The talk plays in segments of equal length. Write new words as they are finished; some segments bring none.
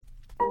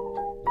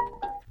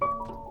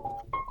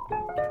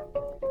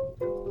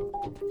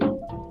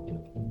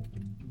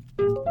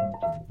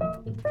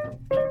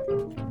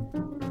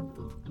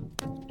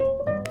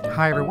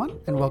Hi everyone,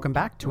 and welcome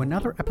back to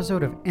another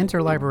episode of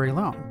Interlibrary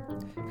Loan.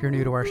 If you're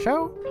new to our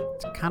show,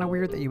 it's kind of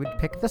weird that you would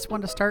pick this one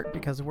to start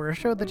because we're a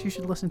show that you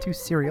should listen to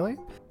serially,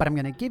 but I'm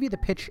going to give you the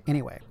pitch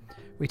anyway.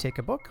 We take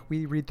a book,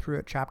 we read through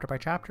it chapter by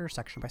chapter,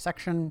 section by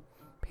section,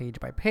 page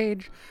by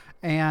page,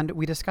 and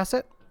we discuss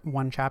it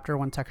one chapter,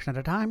 one section at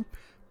a time,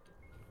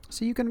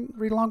 so you can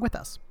read along with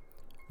us.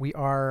 We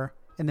are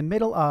in the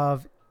middle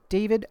of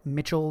David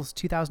Mitchell's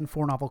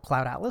 2004 novel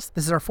Cloud Atlas.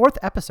 This is our fourth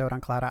episode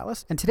on Cloud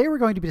Atlas, and today we're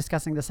going to be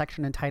discussing the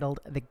section entitled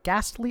The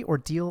Ghastly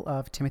Ordeal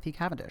of Timothy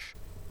Cavendish.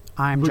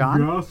 I'm John.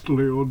 The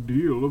Ghastly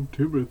Ordeal of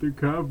Timothy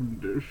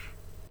Cavendish.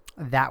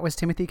 That was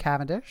Timothy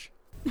Cavendish.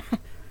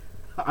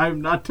 I'm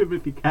not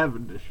Timothy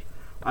Cavendish.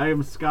 I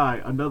am Sky,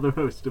 another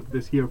host of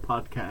this here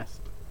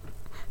podcast.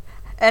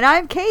 And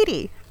I'm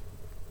Katie.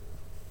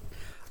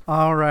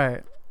 All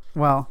right.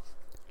 Well,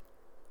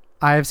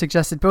 I have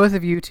suggested both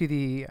of you to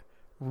the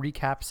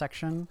recap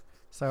section,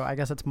 so I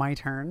guess it's my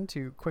turn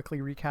to quickly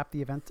recap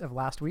the event of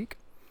last week.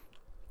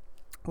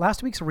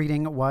 Last week's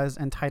reading was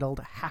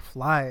entitled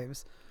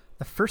Half-Lives,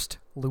 the first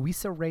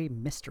Louisa Ray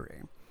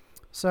mystery.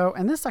 So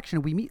in this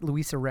section, we meet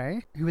Louisa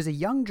Ray, who is a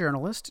young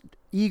journalist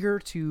eager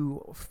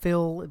to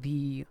fill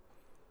the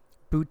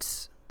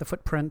boots, the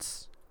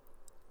footprints,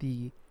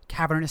 the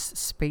cavernous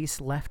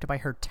space left by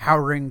her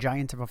towering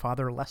giant of a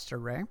father, Lester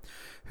Ray,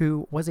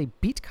 who was a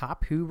beat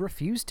cop who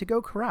refused to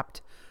go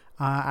corrupt.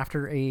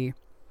 After a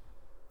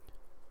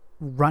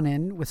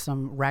run-in with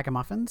some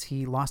ragamuffins,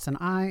 he lost an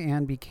eye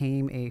and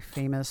became a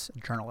famous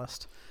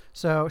journalist.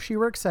 So she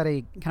works at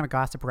a kind of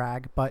gossip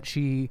rag, but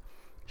she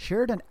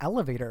shared an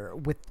elevator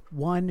with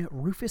one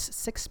Rufus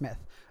Sixsmith,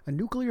 a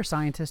nuclear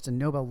scientist and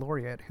Nobel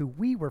laureate who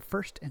we were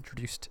first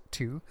introduced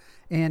to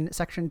in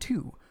Section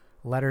 2,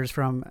 Letters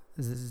from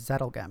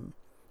Zettelgem.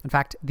 In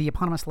fact, the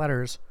eponymous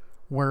letters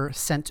were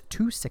sent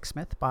to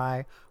Sixsmith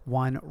by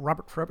one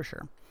Robert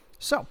Frobisher.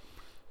 So,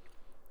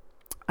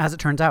 as it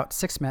turns out,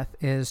 Sixsmith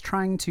is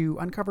trying to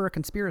uncover a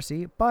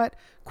conspiracy, but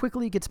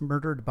quickly gets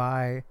murdered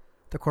by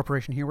the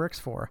corporation he works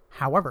for.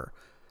 However,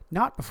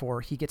 not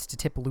before he gets to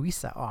tip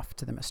Louisa off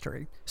to the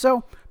mystery.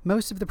 So,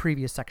 most of the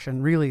previous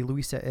section, really,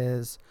 Louisa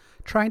is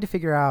trying to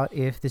figure out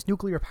if this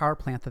nuclear power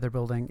plant that they're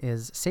building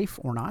is safe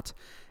or not.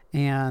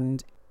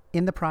 And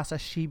in the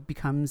process, she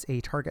becomes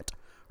a target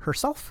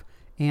herself.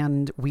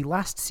 And we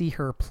last see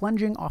her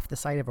plunging off the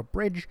side of a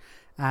bridge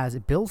as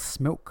Bill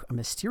Smoke, a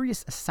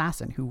mysterious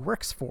assassin who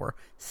works for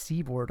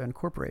Seaboard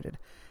Incorporated,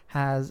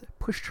 has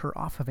pushed her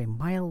off of a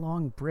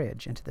mile-long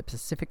bridge into the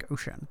Pacific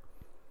Ocean.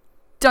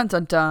 Dun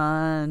dun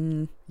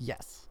dun.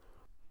 Yes.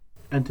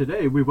 And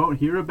today we won't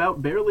hear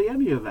about barely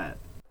any of that.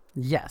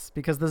 Yes,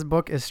 because this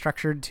book is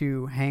structured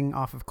to hang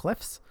off of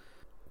cliffs.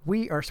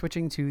 We are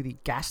switching to The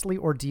Ghastly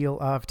Ordeal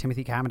of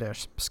Timothy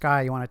Cavendish.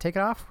 Sky, you want to take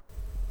it off?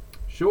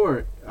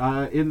 Sure.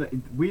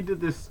 We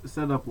did this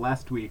setup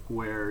last week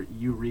where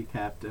you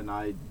recapped and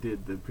I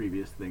did the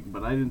previous thing,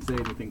 but I didn't say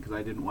anything because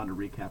I didn't want to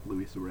recap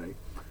Louisa Ray.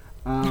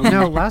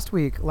 No, last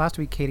week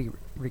Katie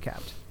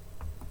recapped.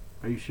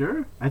 Are you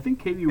sure? I think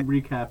Katie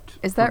recapped.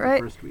 Is that right?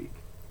 The first week.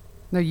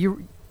 No,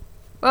 you.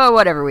 Well,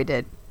 whatever we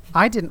did.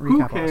 I didn't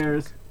recap. Who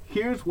cares?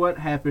 Here's what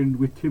happened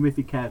with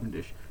Timothy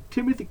Cavendish.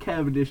 Timothy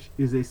Cavendish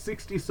is a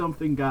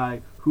 60-something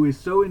guy who is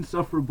so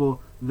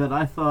insufferable that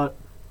I thought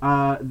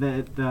I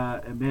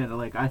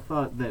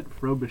thought that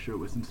Frobisher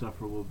was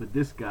insufferable, but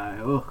this guy,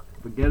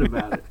 forget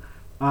about it.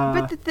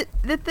 But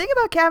the thing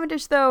about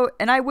Cavendish, though,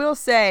 and I will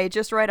say,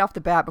 just right off the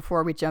bat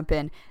before we jump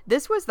in,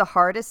 this was the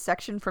hardest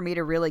section for me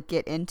to really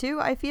get into,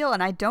 I feel,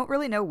 and I don't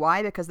really know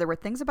why, because there were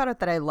things about it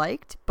that I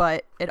liked,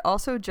 but it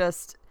also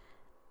just,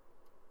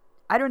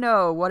 I don't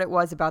know what it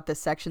was about this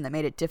section that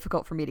made it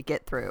difficult for me to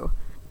get through.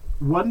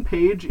 One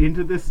page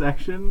into this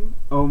section,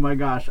 oh my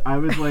gosh, I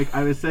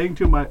was saying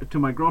to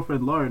my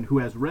girlfriend Lauren, who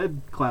has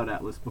read Cloud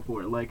Atlas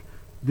before, like,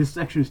 this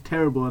section is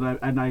terrible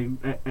and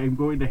I'm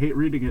going to hate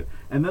reading it.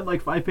 And then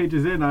 5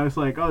 pages in, I was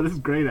like, oh, this is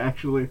great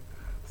actually.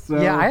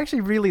 So yeah, I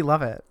actually really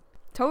love it.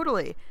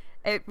 Totally.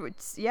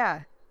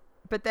 Yeah.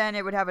 But then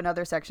it would have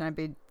another section I'd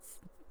be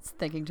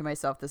thinking to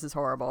myself, this is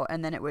horrible,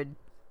 and then it would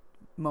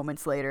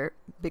moments later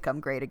become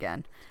great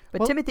again.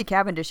 But Timothy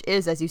Cavendish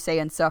is, as you say,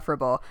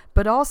 insufferable,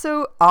 but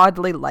also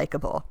oddly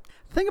likable.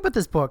 The thing about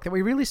this book that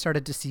we really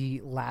started to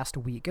see last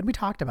week, and we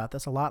talked about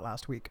this a lot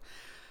last week,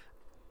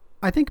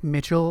 I think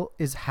Mitchell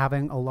is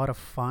having a lot of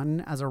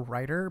fun as a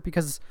writer,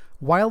 because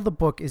while the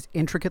book is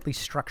intricately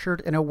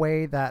structured in a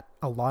way that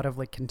a lot of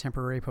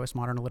contemporary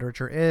postmodern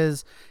literature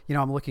is,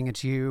 I'm looking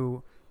at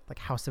you, like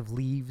House of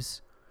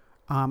Leaves,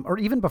 or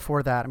even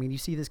before that. I mean, you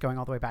see this going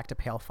all the way back to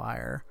Pale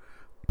Fire,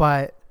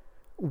 but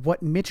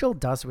what Mitchell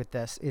does with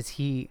this is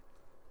he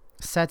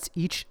sets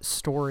each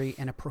story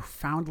in a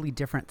profoundly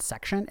different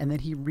section, and then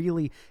he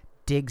really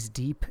digs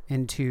deep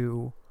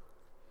into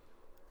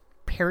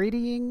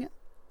parodying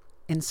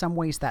in some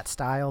ways that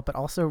style, but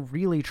also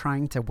really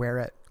trying to wear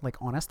it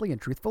honestly and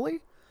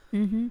truthfully.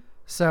 Mm-hmm.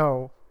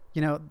 So,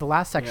 the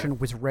last section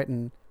was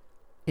written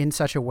in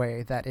such a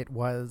way that it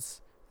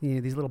was,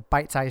 these little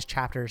bite-sized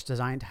chapters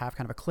designed to have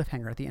kind of a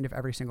cliffhanger at the end of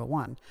every single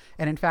one.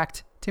 And in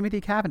fact,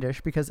 Timothy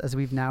Cavendish, because as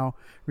we've now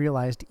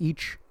realized,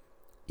 each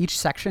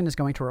section is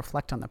going to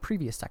reflect on the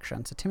previous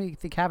section. So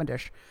Timothy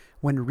Cavendish,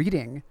 when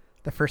reading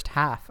the first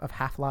half of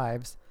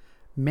Half-Lives,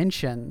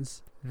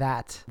 mentions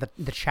that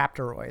the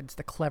chapteroids,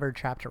 the clever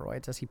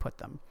chapteroids, as he put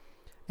them.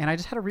 And I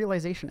just had a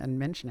realization in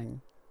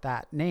mentioning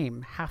that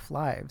name,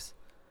 Half-Lives,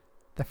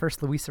 the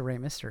first Louisa Ray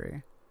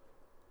mystery.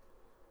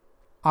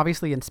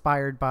 Obviously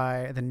inspired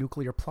by the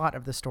nuclear plot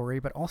of the story,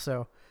 but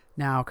also,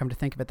 now come to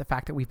think of it, the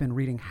fact that we've been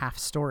reading half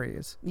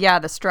stories. Yeah,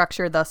 the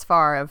structure thus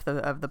far of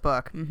the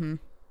book. Mm-hmm.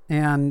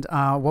 And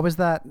what was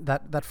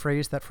that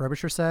phrase that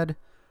Frobisher said?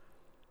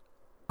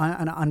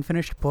 An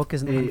unfinished book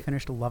is an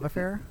unfinished love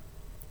affair?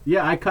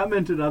 Yeah, I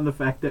commented on the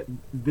fact that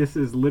this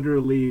is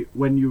literally,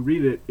 when you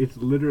read it, it's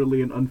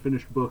literally an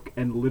unfinished book,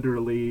 and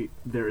literally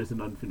there is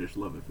an unfinished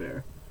love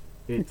affair.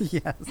 It's,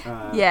 yes.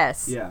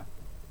 Yes. Yeah.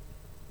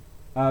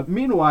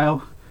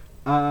 Meanwhile,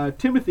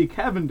 Timothy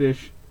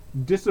Cavendish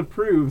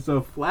disapproves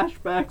of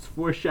flashbacks,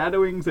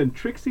 foreshadowings, and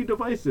tricksy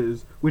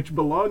devices which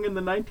belong in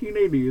the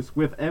 1980s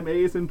with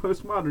MAs in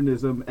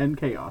postmodernism and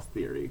chaos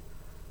theory.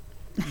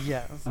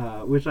 Yes.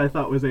 Which I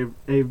thought was a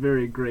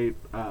very great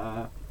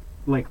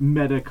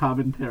meta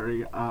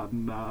commentary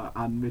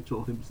on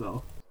Mitchell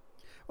himself.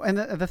 And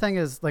the thing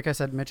is, like I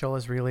said, Mitchell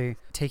is really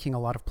taking a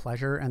lot of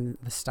pleasure in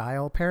the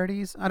style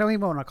parodies. I don't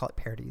even want to call it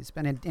parodies,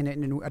 but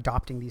in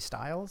adopting these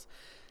styles.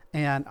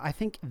 And I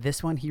think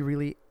this one he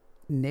really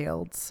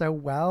nailed so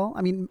well.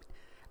 I mean,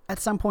 at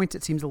some points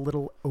it seems a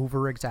little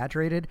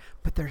over-exaggerated,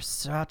 but there's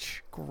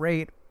such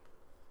great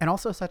and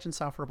also such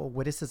insufferable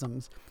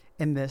witticisms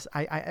in this.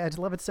 I just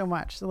love it so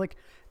much. So like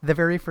the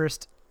very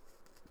first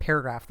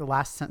paragraph, the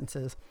last sentence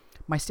is,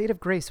 "My state of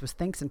grace was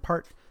thanks in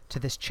part to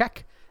this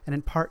check and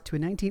in part to a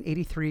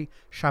 1983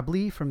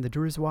 Chablis from the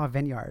Drussois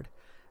vineyard,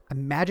 a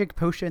magic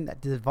potion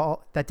that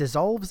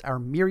dissolves our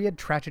myriad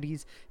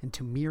tragedies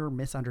into mere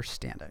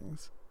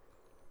misunderstandings."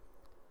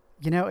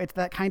 You know, it's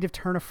that kind of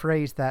turn of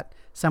phrase that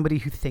somebody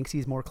who thinks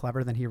he's more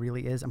clever than he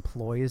really is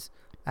employs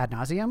ad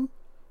nauseum.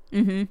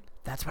 Mm-hmm.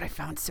 That's what I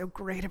found so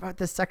great about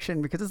this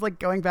section, because it's like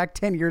going back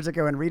 10 years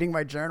ago and reading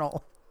my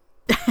journal.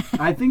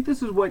 I think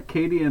this is what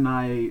Katie and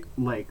I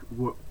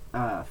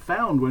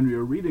found when we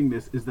were reading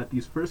this, is that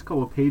these first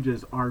couple of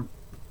pages are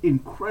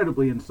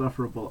incredibly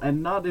insufferable,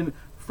 and not in...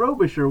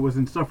 Frobisher was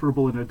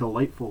insufferable in a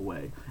delightful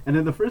way, and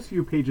in the first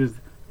few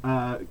pages,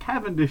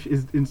 Cavendish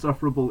is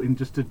insufferable in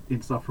just an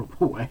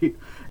insufferable way.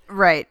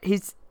 Right.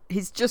 He's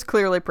just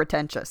clearly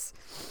pretentious.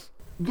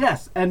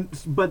 Yes,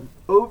 but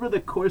over the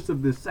course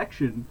of this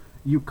section,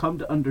 you come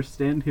to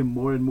understand him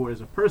more and more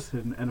as a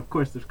person, and of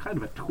course there's kind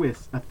of a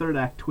third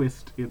act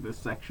twist in this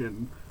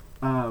section,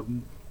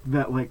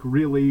 that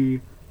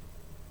really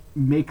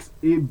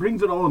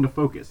brings it all into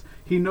focus.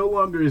 He no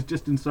longer is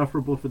just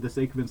insufferable for the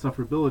sake of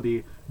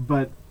insufferability,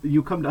 but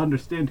you come to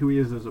understand who he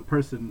is as a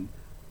person,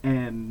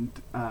 and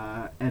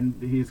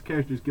his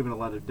character is given a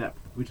lot of depth,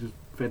 which is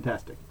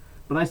fantastic.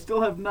 But I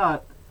still have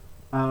not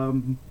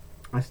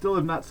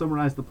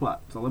summarized the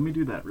plot, so let me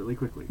do that really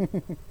quickly.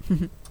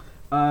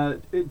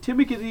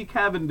 Timothy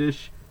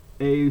Cavendish,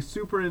 a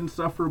super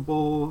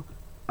insufferable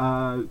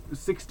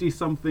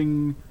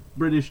 60-something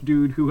British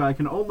dude who I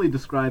can only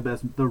describe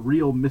as the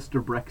real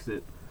Mr.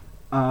 Brexit,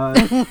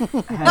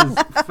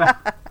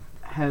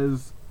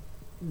 has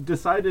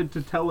decided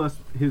to tell us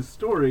his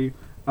story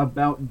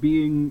about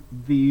being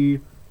the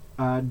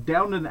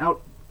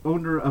down-and-out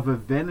owner of a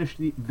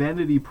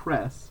vanity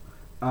press,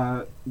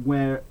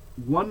 where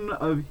one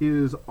of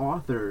his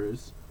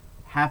authors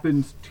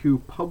happens to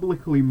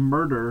publicly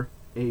murder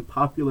a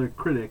popular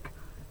critic,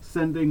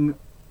 sending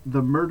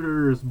the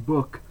murderer's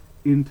book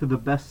into the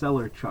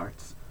bestseller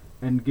charts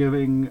and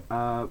giving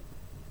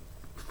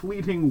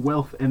fleeting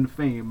wealth and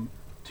fame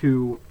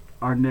to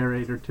our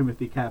narrator,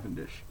 Timothy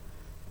Cavendish.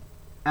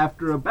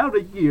 After about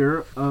a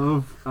year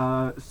of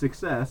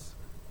success,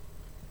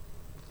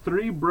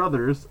 3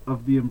 brothers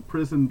of the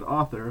imprisoned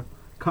author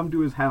come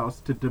to his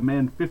house to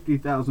demand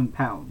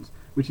 £50,000,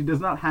 which he does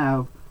not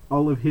have,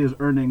 all of his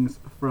earnings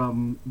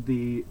from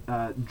the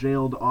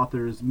jailed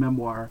author's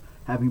memoir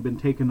having been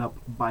taken up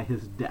by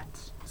his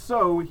debts.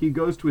 So he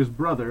goes to his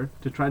brother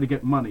to try to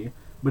get money,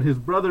 but his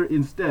brother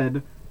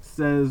instead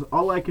says,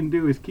 "All I can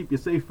do is keep you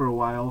safe for a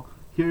while.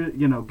 Here,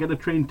 get a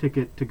train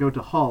ticket to go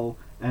to Hull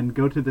and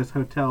go to this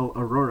hotel,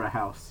 Aurora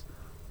House."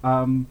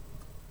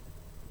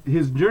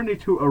 His journey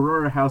to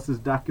Aurora House is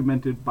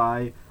documented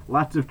by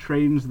lots of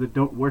trains that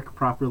don't work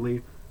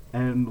properly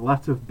and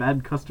lots of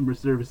bad customer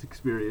service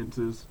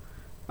experiences,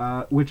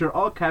 which are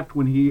all capped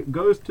when he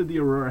goes to the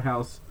Aurora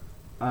House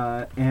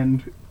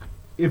and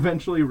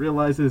eventually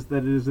realizes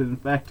that it is in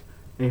fact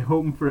a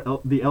home for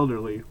the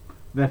elderly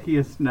that he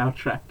is now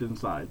trapped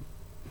inside.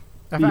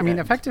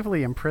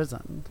 Effectively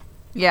imprisoned.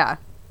 Yeah.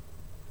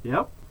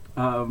 Yep.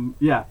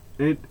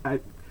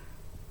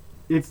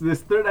 It's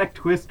this third act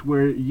twist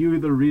where you,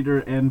 the reader,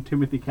 and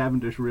Timothy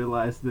Cavendish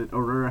realize that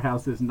Aurora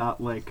House is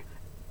not like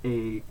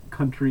a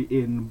country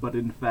inn, but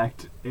in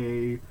fact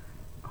a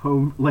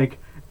home, like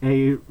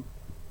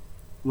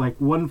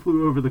One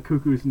Flew Over the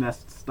Cuckoo's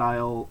Nest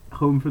style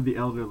home for the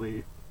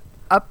elderly.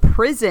 a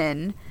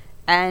prison,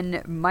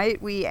 and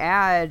might we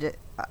add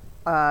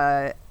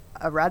a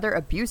rather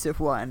abusive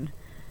one.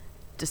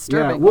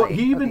 Disturbingly well,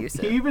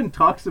 abusive. he even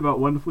talks about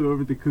One Flew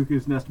Over the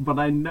Cuckoo's Nest, but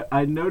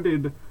I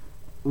noted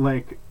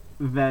like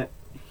that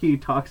he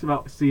talks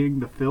about seeing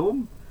the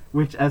film,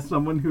 which, as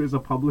someone who is a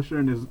publisher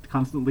and is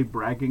constantly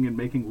bragging and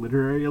making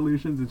literary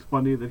allusions, it's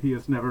funny that he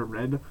has never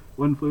read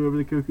One Flew Over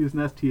the Cuckoo's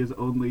Nest. He has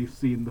only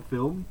seen the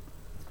film.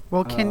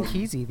 Well, Ken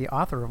Kesey, the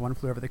author of One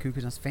Flew Over the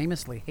Cuckoo's Nest,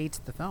 famously hates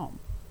the film.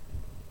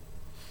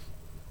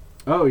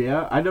 Oh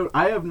yeah,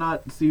 I have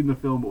not seen the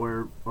film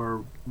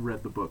or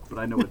read the book, but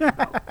I know what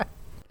it's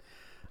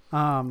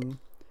about.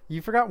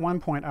 You forgot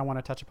one point I want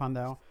to touch upon,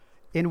 though.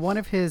 In one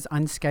of his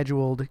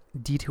unscheduled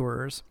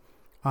detours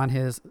on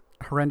his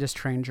horrendous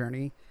train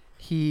journey,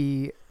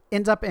 he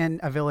ends up in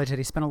a village that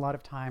he spent a lot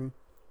of time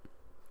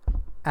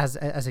as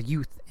a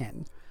youth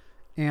in.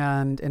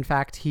 And in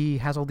fact, he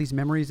has all these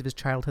memories of his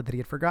childhood that he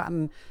had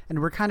forgotten. And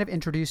we're kind of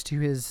introduced to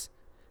his,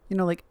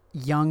 like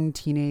young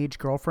teenage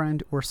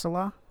girlfriend,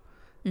 Ursula.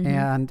 Mm-hmm.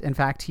 And in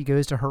fact, he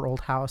goes to her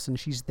old house and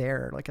she's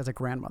there like as a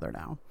grandmother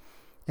now.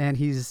 And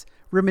he's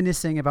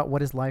reminiscing about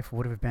what his life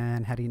would have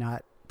been had he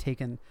not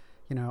taken,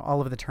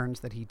 all of the turns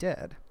that he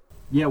did.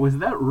 Yeah, was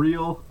that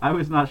real? I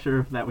was not sure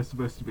if that was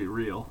supposed to be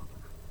real.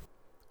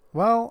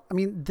 Well, I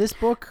mean, this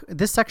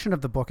section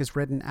of the book is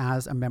written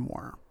as a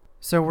memoir.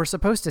 So we're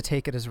supposed to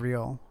take it as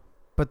real,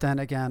 but then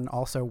again,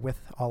 also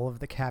with all of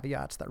the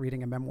caveats that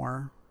reading a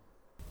memoir,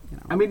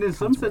 I mean, in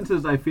some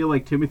senses, I feel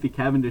like Timothy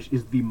Cavendish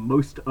is the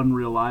most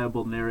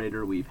unreliable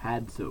narrator we've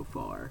had so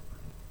far.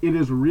 It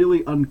is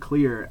really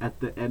unclear at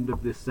the end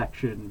of this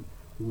section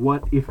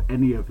what, if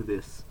any, of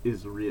this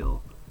is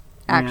real.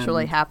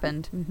 Actually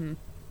happened. Mm-hmm.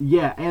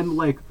 Yeah, and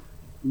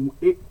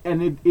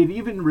it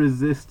even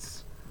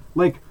resists.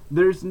 Like,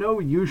 there's no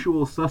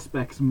usual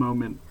suspects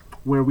moment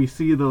where we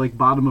see the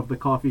bottom of the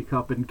coffee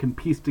cup and can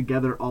piece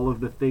together all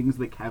of the things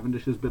that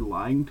Cavendish has been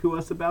lying to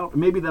us about.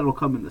 Maybe that'll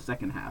come in the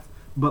second half.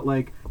 But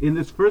in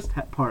this first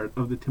part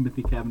of the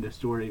Timothy Cavendish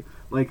story,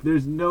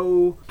 there's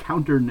no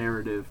counter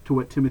narrative to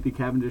what Timothy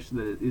Cavendish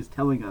is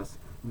telling us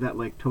that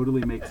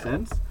totally makes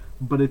sense.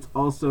 But it's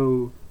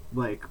also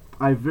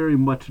I very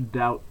much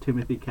doubt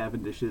Timothy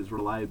Cavendish's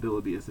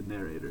reliability as a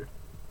narrator.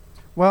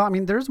 Well, I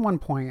mean, there's one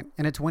point,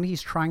 and it's when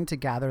he's trying to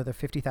gather the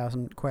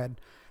 50,000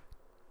 quid.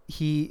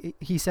 He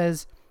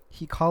says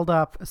he called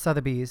up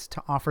Sotheby's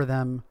to offer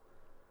them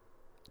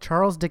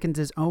Charles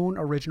Dickens's own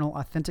original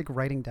authentic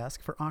writing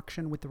desk for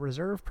auction with the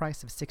reserve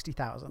price of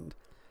 60,000.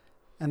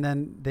 And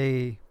then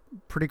they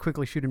pretty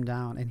quickly shoot him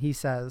down, and he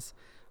says,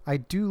 "I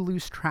do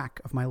lose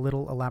track of my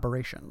little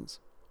elaborations."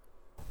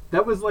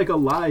 That was a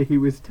lie he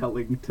was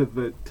telling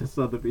to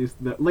Sotheby's.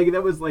 That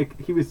was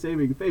he was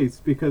saving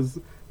face, because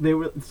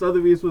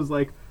Sotheby's was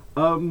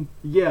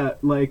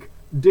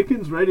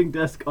Dickens' writing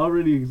desk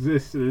already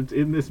exists and it's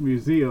in this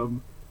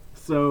museum,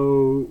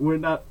 so we're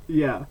not.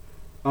 Yeah.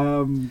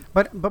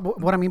 But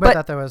what I mean by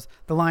that, though, is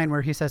the line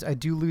where he says, "I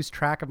do lose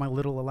track of my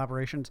little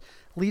elaborations,"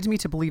 leads me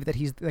to believe that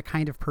he's the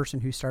kind of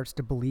person who starts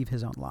to believe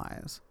his own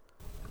lies.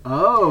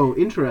 Oh,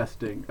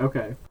 interesting.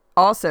 Okay.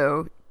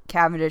 Also,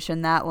 Cavendish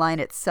in that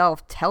line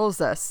itself tells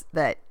us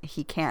that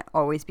he can't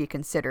always be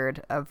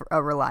considered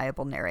a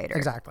reliable narrator.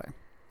 Exactly.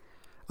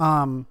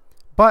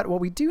 But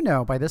what we do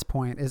know by this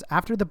point is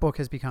after the book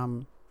has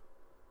become,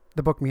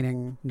 the book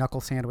meaning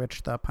Knuckle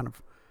Sandwich, the kind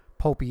of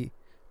pulpy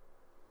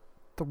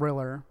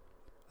thriller,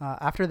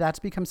 after that's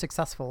become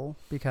successful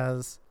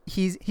because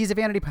he's a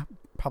vanity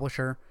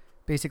publisher.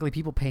 Basically,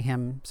 people pay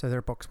him so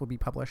their books will be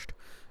published.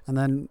 And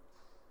then,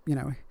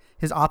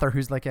 his author,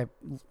 who's like a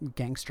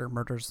gangster,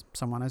 murders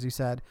someone, as you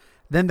said.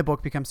 Then the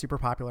book becomes super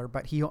popular,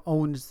 but he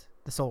owns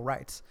the sole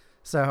rights.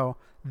 So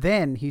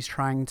then he's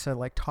trying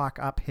to talk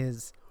up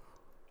his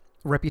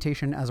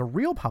reputation as a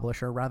real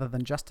publisher rather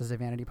than just as a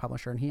vanity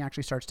publisher. And he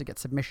actually starts to get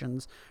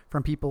submissions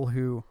from people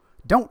who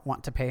don't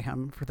want to pay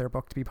him for their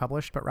book to be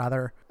published, but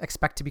rather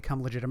expect to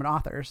become legitimate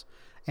authors.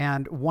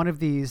 And one of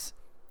these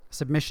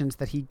submissions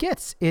that he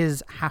gets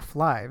is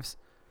Half-Lives,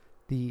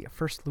 the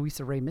first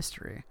Louisa Ray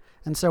mystery.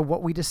 And so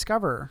what we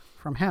discover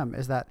from him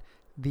is that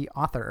the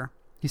author,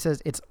 he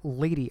says its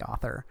lady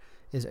author,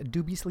 is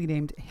dubiously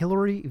named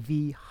Hilary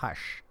V.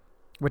 Hush,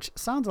 which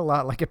sounds a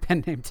lot like a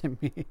pen name to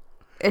me.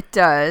 It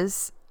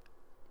does.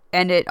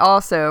 And it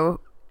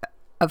also,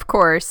 of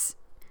course,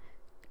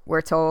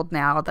 we're told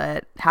now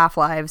that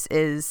Half-Lives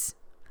is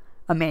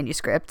a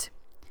manuscript.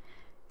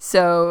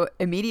 So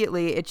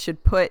immediately it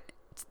should put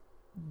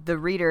the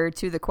reader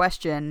to the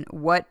question,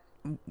 what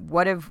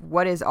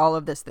is all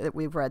of this that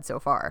we've read so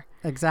far?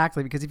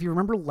 Exactly, because if you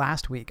remember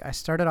last week, I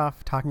started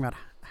off talking about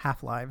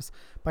Half-Lives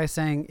by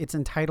saying it's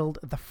entitled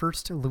The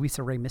First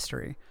Louisa Ray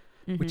Mystery,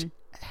 which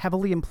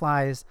heavily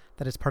implies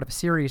that it's part of a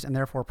series and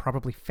therefore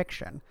probably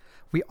fiction.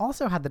 We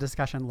also had the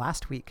discussion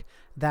last week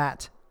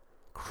that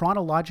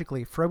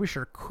chronologically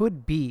Frobisher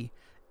could be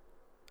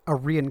a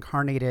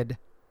reincarnated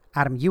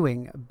Adam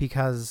Ewing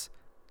because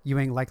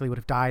Ewing likely would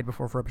have died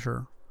before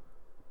Frobisher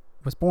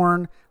was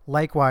born.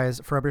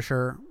 Likewise,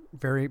 Frobisher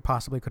very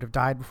possibly could have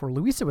died before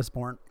Louisa was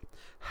born.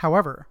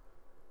 However,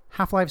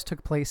 half-lives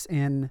took place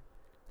in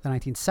the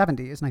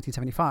 1970s,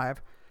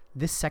 1975.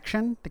 This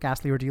section, The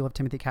Ghastly Ordeal of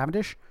Timothy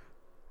Cavendish,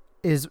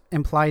 is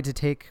implied to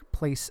take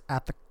place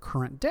at the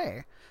current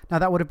day. Now,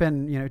 that would have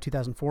been,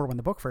 2004 when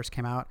the book first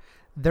came out.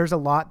 There's a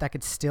lot that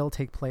could still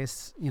take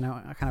place, a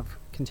kind of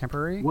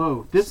contemporary.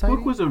 Whoa, this society.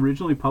 book was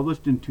originally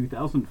published in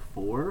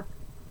 2004?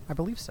 I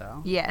believe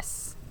so.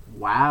 Yes.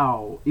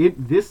 Wow.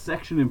 This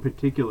section in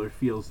particular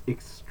feels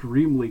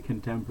extremely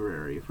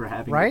contemporary for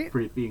Right? for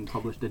it being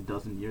published a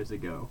dozen years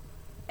ago.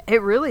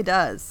 It really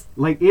does.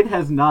 Like, it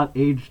has not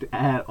aged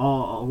at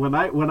all. When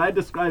I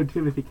describe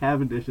Timothy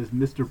Cavendish as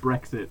Mr.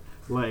 Brexit,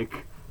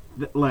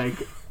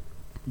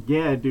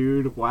 yeah,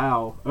 dude,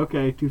 wow.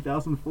 Okay,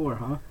 2004,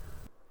 huh?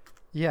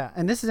 Yeah,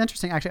 and this is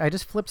interesting. Actually, I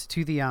just flipped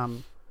to the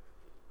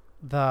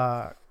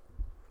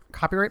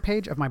copyright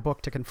page of my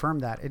book to confirm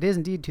that it is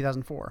indeed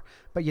 2004.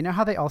 But you know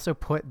how they also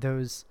put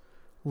those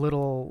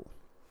little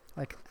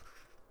like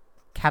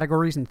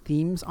categories and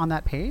themes on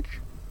that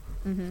page?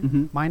 Mm-hmm.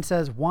 Mm-hmm. Mine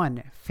says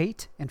 1,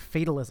 fate and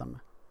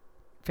fatalism,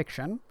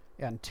 fiction,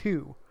 and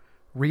 2,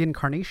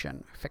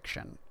 reincarnation,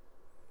 fiction.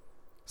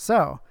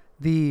 So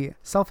the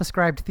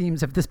self-ascribed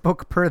themes of this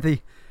book per the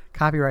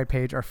copyright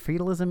page are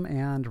fatalism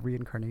and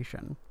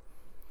reincarnation.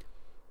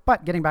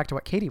 But getting back to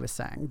what Katie was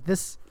saying,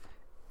 this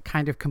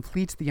kind of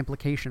completes the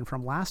implication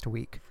from last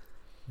week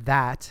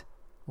that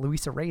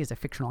Louisa Ray is a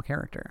fictional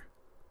character.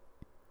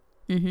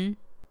 Mm-hmm.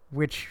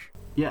 Which...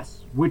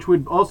 Yes, which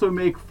would also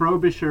make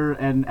Frobisher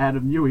and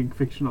Adam Ewing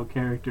fictional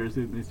characters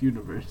in this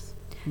universe.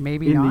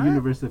 Maybe in not. the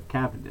universe of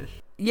Cavendish.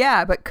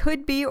 Yeah, but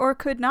could be or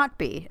could not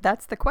be.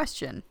 That's the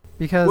question.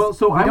 Because Well,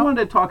 so I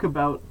wanted to talk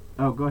about...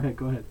 Oh, go ahead.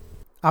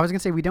 I was going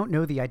to say, we don't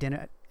know the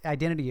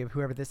identity of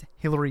whoever this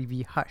Hillary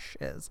V. Hush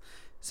is.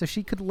 So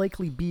she could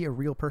likely be a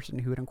real person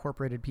who had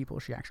incorporated people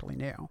she actually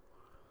knew.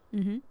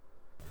 Mm-hmm.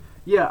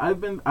 Yeah,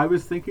 I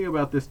was thinking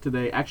about this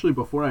today, actually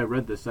before I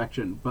read this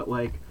section, but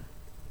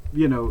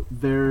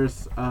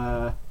there's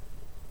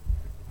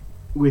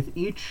with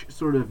each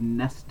sort of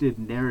nested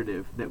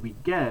narrative that we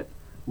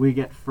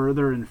get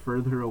further and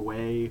further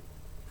away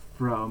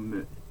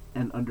from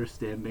an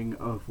understanding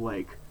of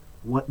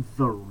what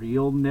the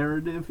real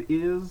narrative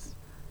is.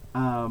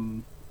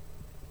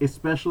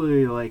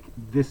 Especially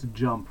this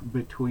jump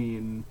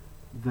between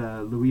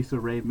the Louisa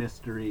Ray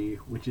mystery,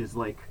 which is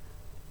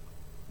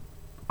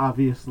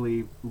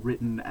obviously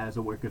written as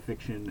a work of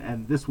fiction,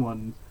 and this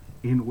one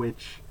in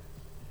which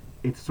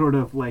it sort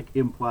of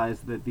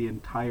implies that the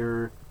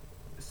entire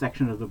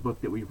section of the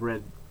book that we've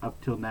read up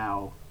till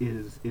now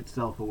is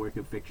itself a work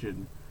of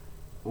fiction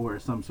or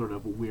some sort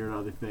of weird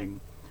other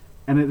thing.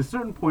 And at a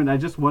certain point I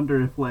just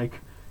wonder if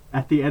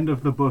at the end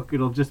of the book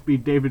it'll just be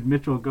David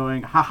Mitchell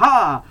going,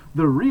 "Ha-ha!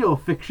 The real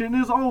fiction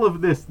is all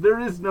of this. There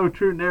is no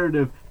true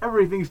narrative.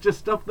 Everything's just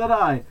stuff that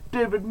I,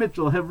 David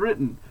Mitchell, have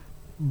written."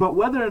 But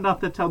whether or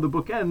not that's how the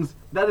book ends,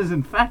 that is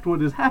in fact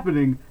what is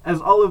happening, as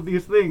all of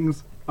these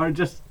things are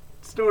just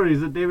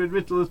stories that David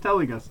Mitchell is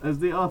telling us as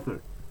the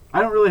author.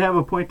 I don't really have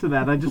a point to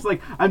that.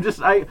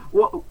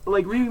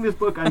 Reading this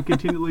book, I'm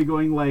continually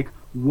going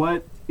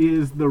what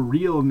is the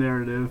real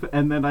narrative?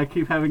 And then I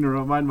keep having to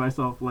remind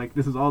myself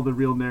this is all the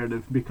real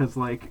narrative because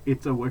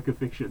it's a work of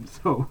fiction.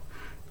 So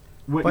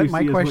what But you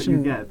my see question- is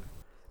what you get.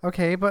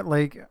 Okay, but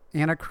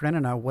Anna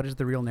Karenina, what is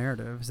the real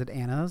narrative? Is it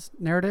Anna's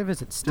narrative?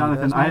 Is it Steva's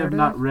Jonathan, I have narrative?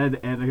 not read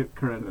Anna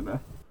Karenina.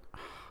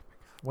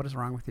 What is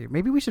wrong with you?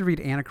 Maybe we should read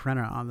Anna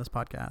Karenina on this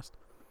podcast.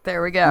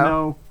 There we go.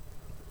 No.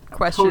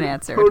 Question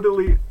answered.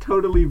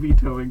 Totally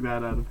vetoing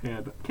that out of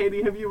hand.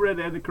 Katie, have you read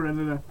Anna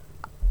Karenina?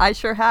 I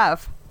sure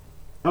have.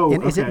 Oh,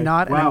 And is it okay.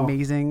 not Wow. an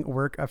amazing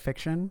work of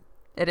fiction?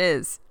 It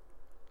is.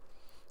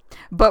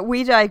 But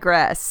we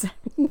digress.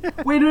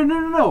 Wait,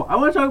 no. I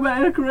want to talk about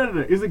Anna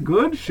Karenina. Is it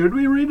good? Should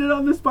we read it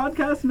on this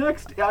podcast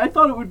next? I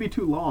thought it would be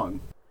too long.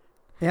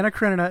 Anna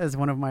Karenina is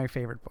one of my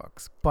favorite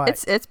books,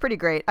 but It's pretty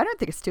great. I don't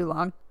think it's too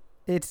long.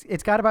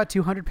 it's got about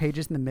 200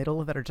 pages in the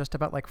middle that are just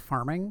about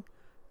farming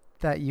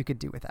that you could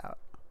do without.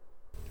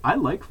 I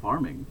like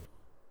farming.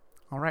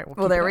 All right.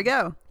 Well, there we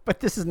go. But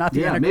this is not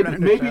the Yeah, Anna maybe Karenina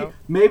maybe show.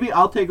 maybe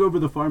I'll take over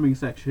the farming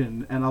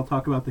section and I'll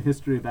talk about the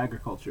history of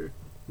agriculture,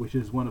 which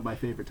is one of my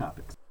favorite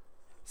topics.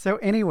 So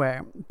anyway,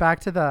 back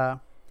to the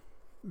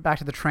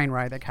train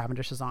ride that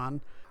Cavendish is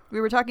on.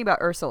 We were talking about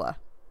Ursula.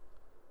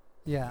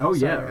 Yeah. Oh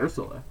so, yeah,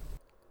 Ursula.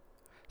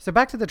 So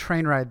back to the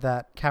train ride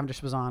that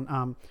Cavendish was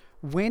on.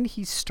 When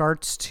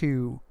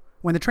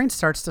the train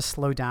starts to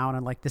slow down,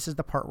 and this is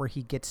the part where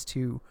he gets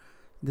to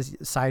this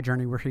side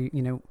journey where he,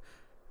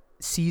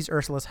 sees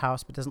Ursula's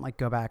house, but doesn't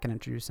go back and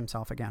introduce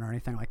himself again or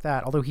anything like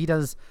that. Although he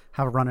does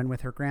have a run-in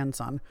with her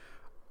grandson.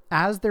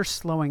 As they're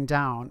slowing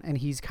down and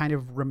he's kind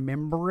of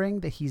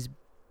remembering that he's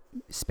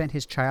spent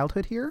his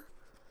childhood here,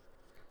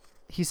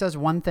 he says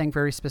one thing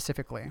very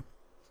specifically.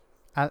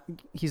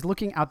 He's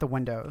looking out the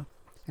window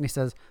and he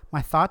says,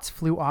 "My thoughts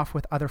flew off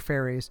with other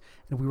fairies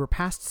and we were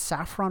past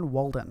Saffron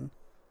Walden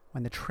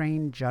when the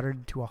train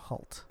jutted to a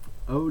halt."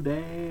 Oh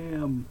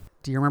damn.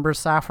 Do you remember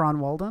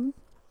Saffron Walden?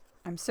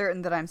 I'm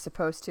certain that I'm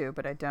supposed to,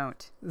 but I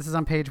don't. This is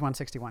on page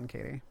 161,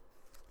 Katie.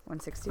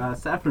 161.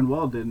 Saffron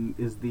Walden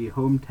is the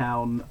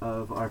hometown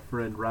of our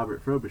friend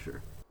Robert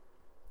Frobisher.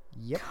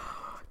 Yep.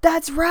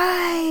 That's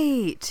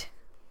right!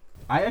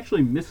 I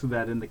actually missed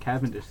that in the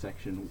Cavendish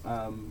section.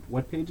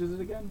 What page is it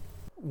again?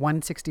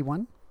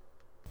 161.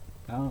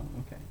 Oh,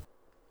 okay.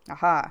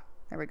 Aha.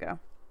 There we go.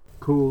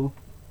 Cool.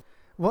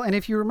 Well, and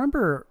if you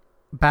remember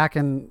back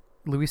in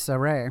Louisa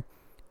Ray,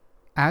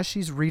 as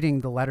she's reading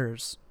the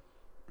letters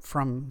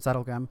from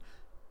Zettelgum,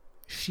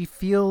 she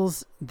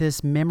feels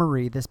this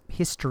memory, this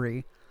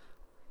history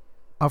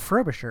of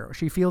Frobisher.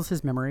 She feels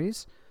his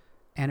memories,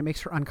 and it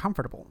makes her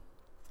uncomfortable.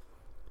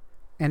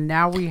 And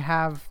now we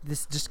have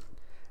this just...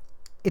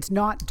 It's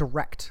not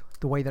direct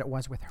the way that it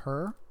was with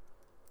her,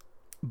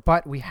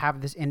 but we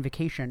have this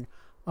invocation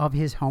of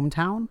his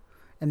hometown,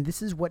 and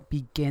this is what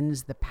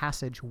begins the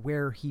passage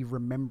where he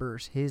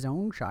remembers his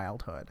own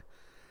childhood.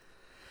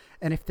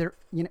 And if there,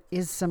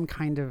 is some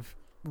kind of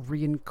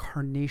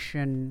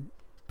reincarnation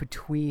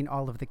between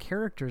all of the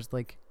characters,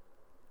 like,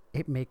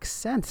 it makes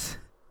sense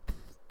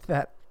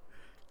that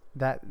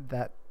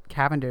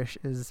Cavendish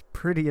is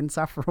pretty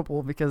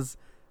insufferable because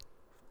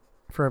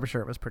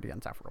Frobisher was pretty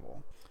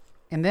insufferable.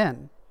 And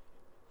then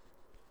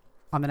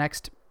on the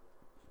next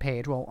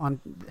page,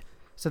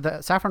 so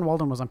the Saffron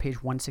Walden was on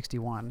page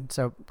 161,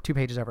 so 2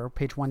 pages over,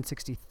 page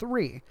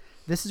 163.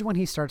 This is when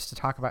he starts to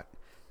talk about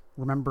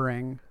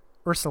remembering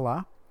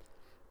Ursula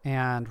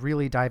and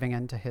really diving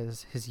into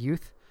his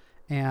youth.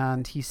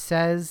 And he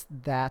says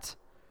that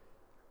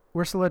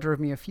Ursula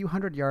drove me a few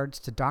hundred yards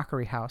to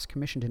Dockery House,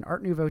 commissioned in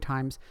Art Nouveau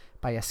times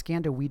by a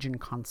Scandinavian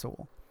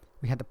consul.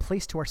 We had the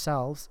place to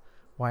ourselves,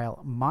 while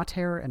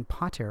Mater and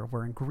Pater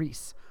were in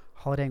Greece,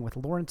 holidaying with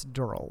Lawrence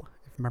Durrell,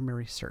 if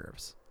memory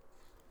serves.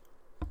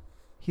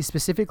 He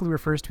specifically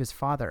refers to his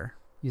father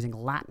using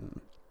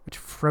Latin, which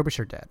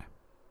Frobisher did.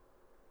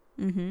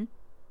 Mm-hmm.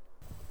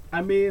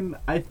 I mean,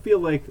 I feel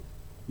like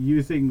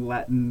using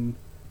Latin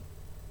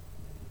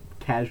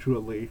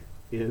casually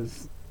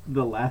is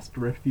the last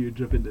refuge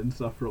of an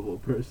insufferable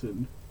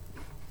person.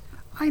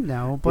 I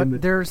know, but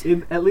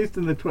at least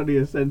in the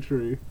 20th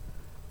century.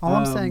 All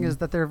I'm saying is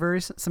that there are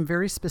some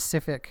very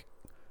specific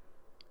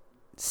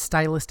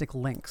stylistic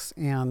links,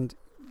 and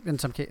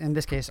in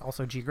this case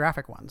also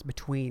geographic ones,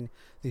 between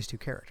these two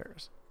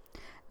characters.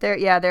 There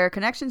are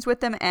connections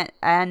with them,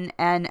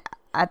 and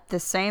at the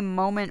same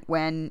moment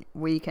when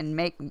we can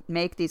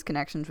make these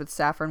connections with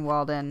Saffron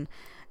Walden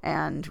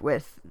and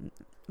with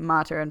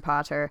Mater and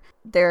Pater,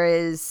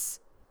 there's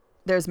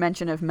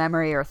mention of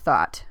memory or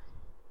thought.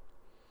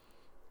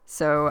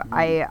 So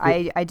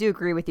I do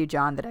agree with you,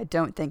 John, that I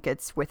don't think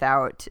it's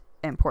without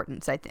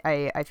importance.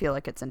 I feel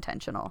like it's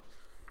intentional.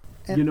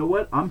 You know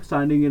what? I'm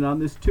signing in on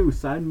this too.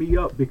 Sign me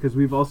up, because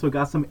we've also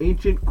got some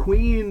ancient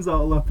queens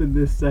all up in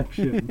this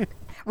section.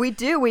 We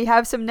do. We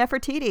have some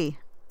Nefertiti.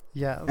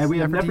 Yes. And we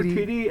have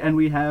Nefertiti, and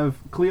we have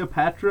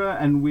Cleopatra,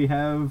 and we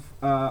have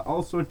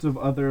all sorts of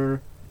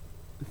other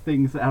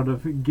things out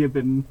of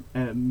Gibbon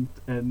and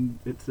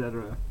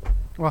etc.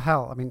 Well,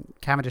 hell, I mean,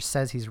 Cavendish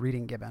says he's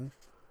reading Gibbon.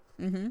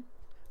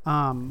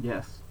 Mm-hmm.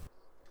 Yes.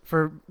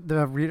 For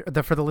the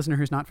listener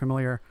who's not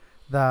familiar,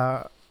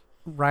 the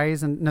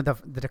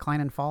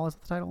Decline and Fall is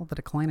the title. The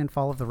Decline and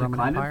Fall of the Roman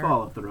Empire. Decline and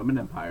Fall of the Roman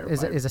Empire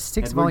is a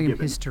 6-volume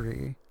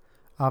history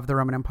of the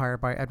Roman Empire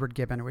by Edward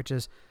Gibbon, which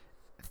is,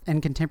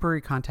 in contemporary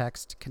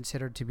context,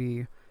 considered to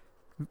be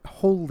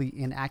wholly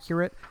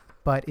inaccurate,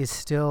 but is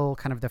still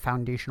kind of the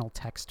foundational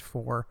text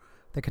for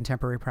the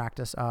contemporary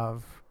practice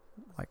of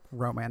like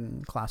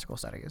Roman classical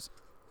studies.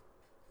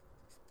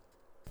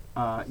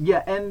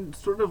 Yeah, and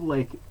sort of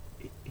like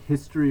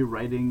history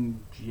writing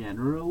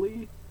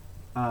generally.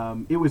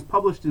 It was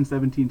published in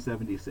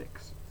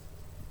 1776,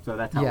 so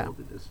that's how old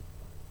it is.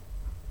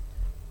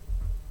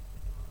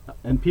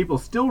 And people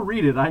still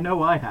read it. I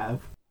know I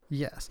have.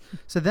 Yes.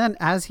 So then,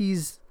 as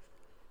he's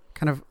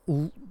kind of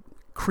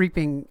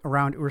creeping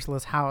around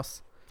Ursula's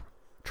house,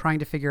 trying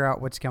to figure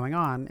out what's going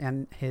on,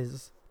 and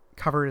his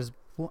cover is,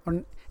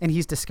 and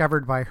he's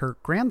discovered by her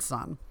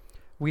grandson.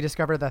 We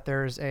discover that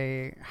there's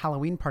a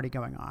Halloween party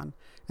going on,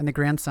 and the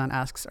grandson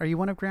asks, "Are you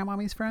one of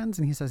Grandmommy's friends?"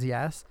 And he says,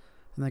 "Yes."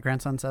 And the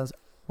grandson says,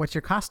 "What's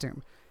your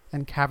costume?"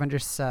 And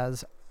Cavendish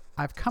says,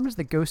 "I've come as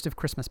the ghost of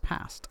Christmas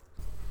past."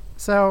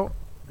 So,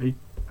 are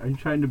you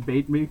trying to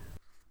bait me?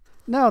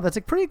 No, that's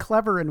a pretty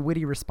clever and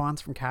witty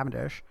response from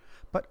Cavendish.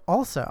 But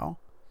also,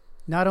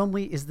 not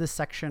only is this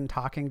section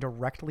talking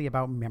directly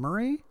about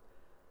memory,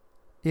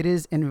 it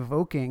is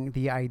invoking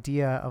the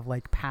idea of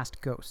like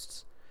past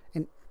ghosts.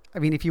 And I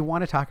mean, if you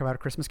want to talk about A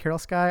Christmas Carol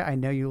Sky, I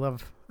know you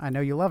love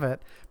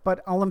it. But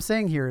all I'm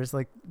saying here is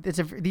like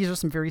these are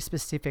some very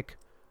specific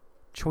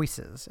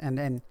choices,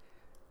 and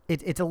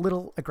it's a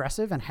little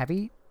aggressive and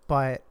heavy,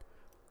 but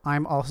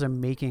I'm also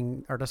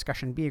making our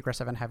discussion be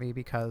aggressive and heavy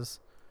because,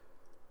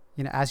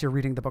 as you're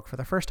reading the book for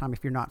the first time,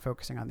 if you're not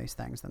focusing on these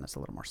things, then it's a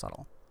little more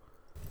subtle.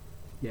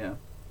 Yeah.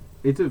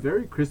 It's a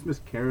very Christmas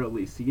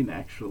Carol-y scene,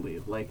 actually.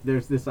 Like,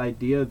 there's this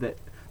idea that,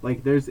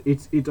 like,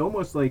 it's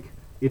almost like,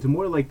 it's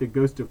more like the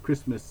Ghost of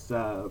Christmas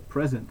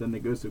Present than the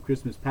Ghost of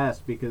Christmas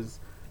Past, because,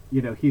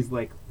 he's,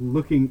 like,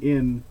 looking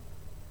in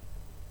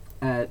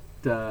at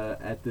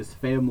at this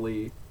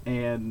family,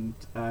 and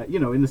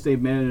in the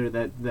same manner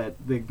that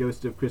the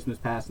Ghost of Christmas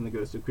Past and the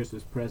Ghost of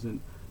Christmas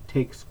Present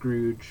take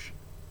Scrooge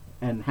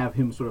and have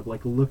him sort of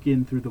like look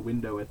in through the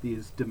window at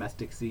these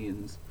domestic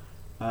scenes.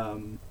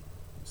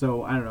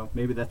 So I don't know,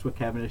 maybe that's what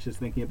Cavendish is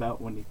thinking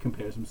about when he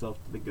compares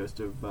himself to the Ghost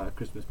of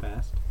Christmas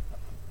Past.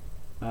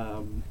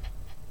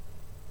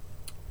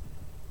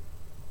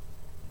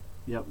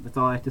 Yep, that's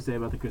all I have to say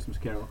about the Christmas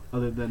Carol,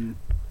 other than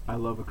I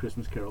love A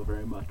Christmas Carol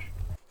very much.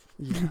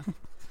 Yeah.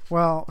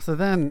 Well, so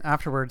then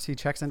afterwards he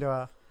checks into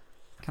a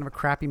kind of a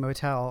crappy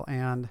motel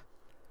and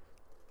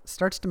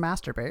starts to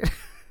masturbate.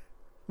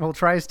 Well,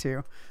 tries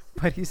to,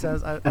 but he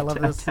says, I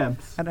love this.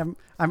 Attempts. And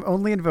I'm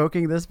only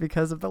invoking this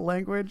because of the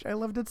language. I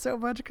loved it so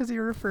much because he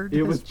referred to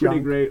it was pretty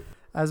great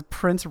as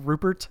Prince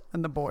Rupert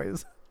and the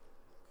boys.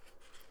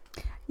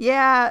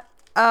 Yeah,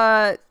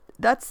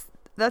 that's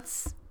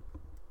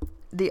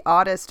the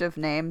oddest of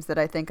names that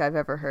I think I've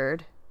ever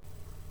heard.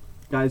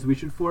 Guys, we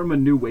should form a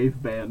new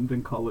wave band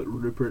and call it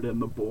Rupert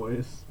and the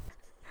Boys.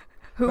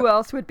 Who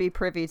else would be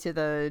privy to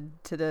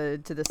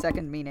the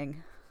second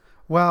meaning?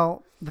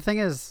 Well, the thing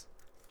is,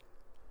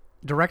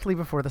 directly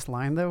before this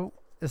line though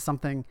is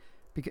something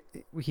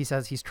he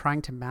says he's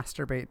trying to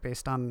masturbate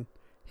based on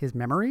his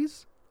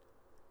memories,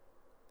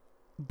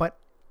 but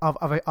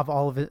of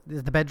all of it,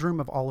 the bedroom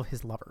of all of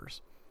his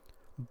lovers.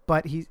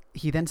 But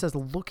he then says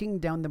looking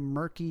down the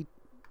mucky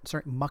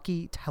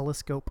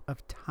telescope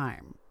of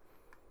time.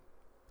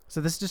 So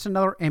this is just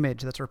another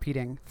image that's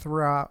repeating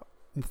throughout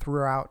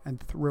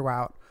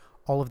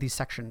all of these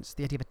sections,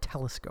 the idea of a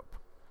telescope.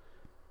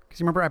 Because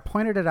you remember I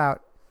pointed it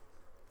out.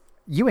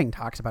 Ewing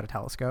talks about a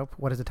telescope.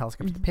 What is a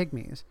telescope to the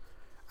pygmies?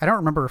 I don't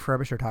remember if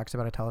Frobisher talks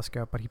about a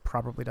telescope, but he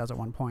probably does at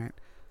one point.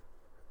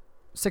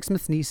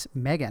 Sixsmith's niece,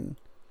 Megan,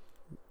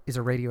 is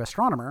a radio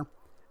astronomer.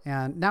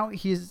 And now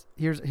here's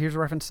a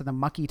reference to the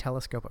mucky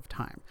telescope of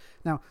time.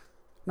 Now,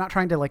 I'm not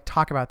trying to like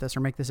talk about this or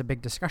make this a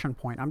big discussion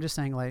point. I'm just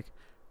saying like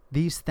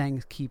these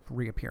things keep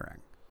reappearing.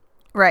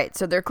 Right,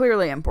 so they're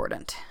clearly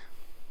important.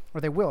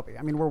 Or they will be.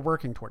 I mean, we're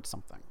working towards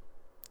something.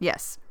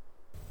 Yes.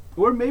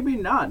 Or maybe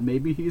not.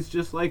 Maybe he's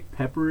just like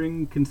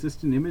peppering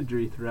consistent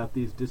imagery throughout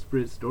these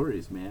disparate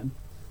stories, man.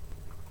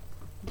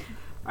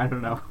 I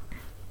don't know.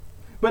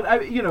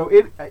 But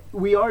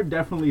we are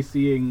definitely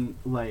seeing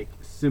like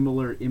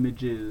similar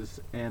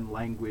images and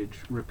language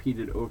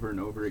repeated over and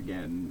over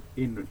again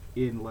in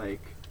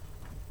like,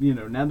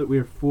 now that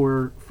we're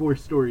four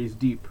stories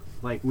deep,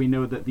 like we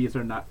know that these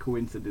are not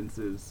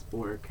coincidences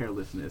or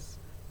carelessness.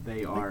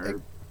 They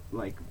are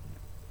like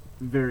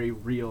very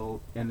real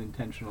and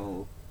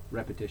intentional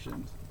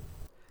repetitions.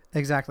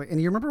 Exactly.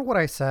 And you remember what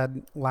I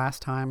said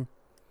last time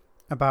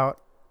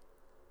about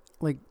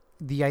like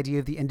the idea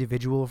of the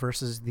individual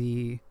versus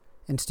the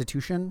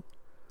institution,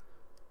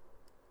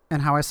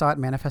 and how I saw it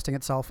manifesting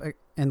itself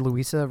in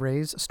Louisa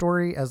Ray's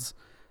story as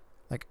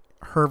like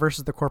her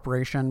versus the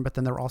corporation, but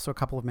then there were also a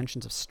couple of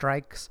mentions of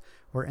strikes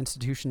where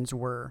institutions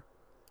were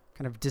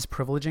kind of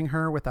disprivileging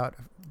her without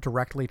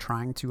directly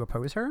trying to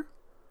oppose her.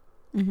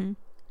 Mm-hmm.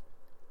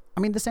 I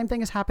mean, the same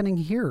thing is happening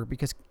here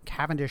because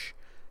Cavendish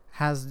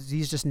has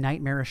these just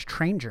nightmarish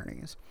train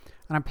journeys.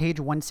 And on page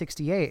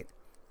 168,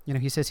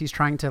 he says he's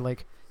trying to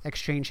like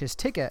exchange his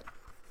ticket,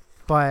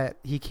 but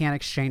he can't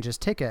exchange his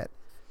ticket.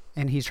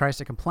 And he tries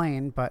to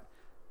complain, but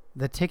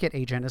the ticket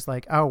agent is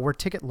like, oh, we're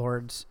ticket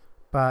lords,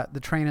 but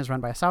the train is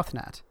run by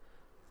Southnet.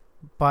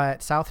 But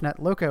Southnet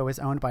Loco is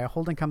owned by a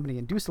holding company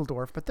in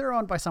Dusseldorf, but they're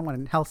owned by someone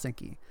in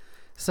Helsinki.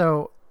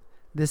 So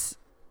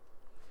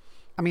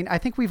I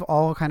think we've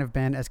all kind of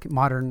been as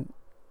modern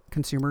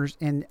consumers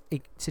in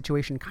a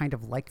situation kind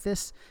of like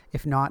this,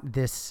 if not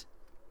this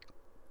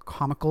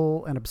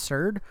comical and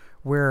absurd,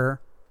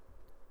 where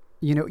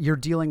you're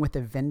dealing with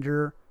a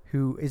vendor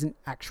who isn't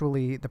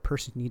actually the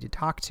person you need to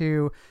talk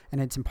to,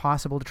 and it's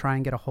impossible to try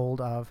and get a hold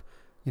of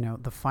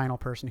the final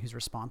person who's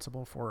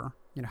responsible for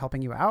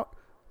helping you out.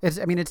 It's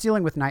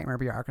dealing with nightmare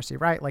bureaucracy,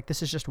 right? Like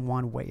this is just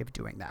one way of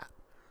doing that.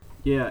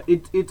 Yeah,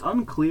 it's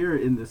unclear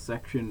in this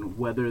section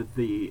whether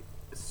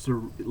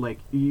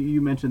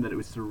you mentioned that it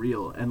was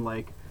surreal, and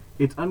like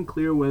it's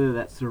unclear whether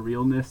that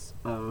surrealness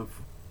of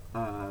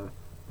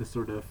the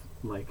sort of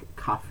like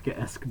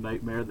Kafkaesque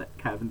nightmare that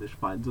Cavendish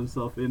finds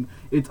himself in,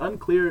 it's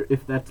unclear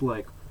if that's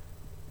like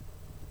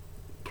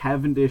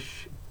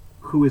Cavendish,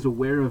 who is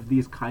aware of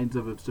these kinds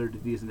of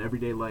absurdities in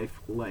everyday life,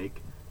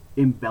 like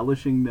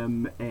embellishing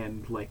them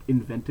and like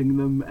inventing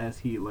them as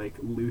he like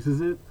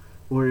loses it,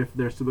 or if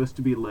they're supposed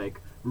to be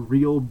like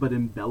real but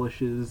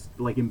embellishments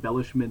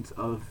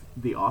of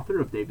the author,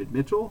 of David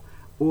Mitchell,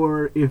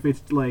 or if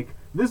it's like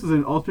this is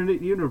an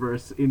alternate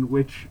universe in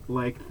which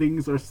like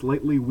things are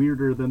slightly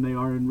weirder than they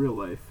are in real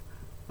life.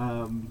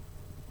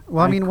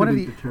 Well, I mean,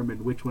 couldn't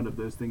determine which one of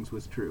those things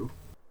was true.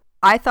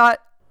 I thought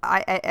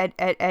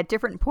at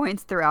different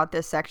points throughout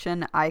this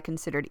section, I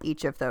considered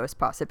each of those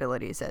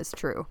possibilities as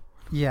true.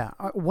 Yeah.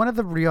 One of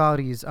the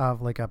realities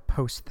of like a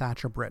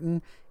post-Thatcher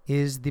Britain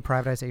is the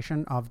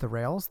privatization of the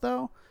rails,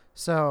 though.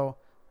 So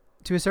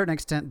to a certain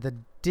extent, the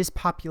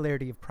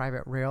dispopularity of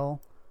private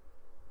rail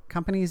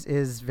companies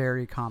is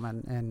very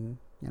common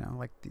in you know,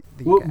 like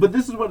the Well, but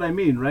this is what I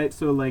mean, right?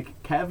 So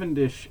like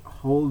Cavendish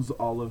holds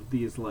all of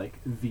these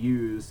like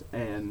views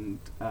and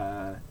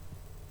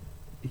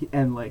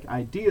like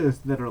ideas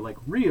that are like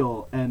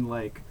real, and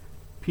like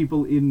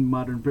people in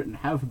modern Britain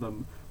have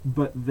them,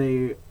 but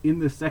they, in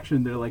this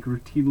section, they're like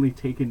routinely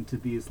taken to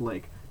these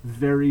like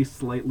very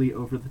slightly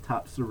over the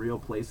top surreal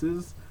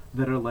places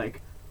that are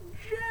like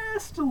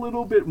just a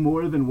little bit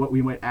more than what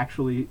we might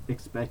actually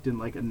expect in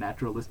like a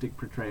naturalistic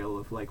portrayal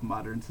of like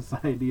modern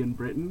society in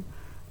Britain.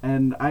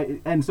 And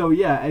so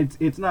yeah,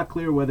 it's not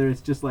clear whether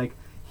it's just like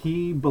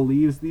he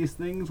believes these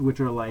things, which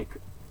are like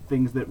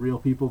things that real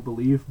people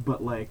believe,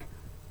 but like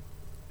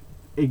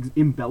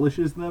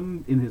embellishes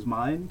them in his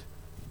mind,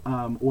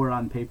 or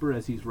on paper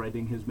as he's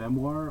writing his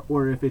memoir,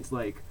 or if it's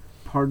like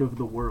part of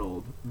the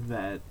world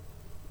that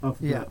of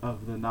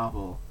the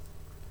novel.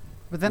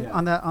 But then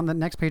on the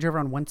next page over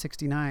on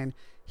 169,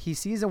 he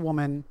sees a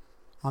woman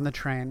on the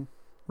train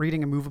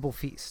reading A Movable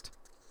Feast.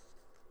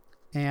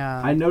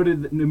 And I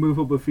noted the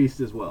Movable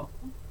Feast as well.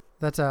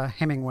 That's a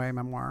Hemingway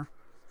memoir.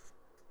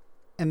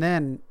 And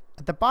then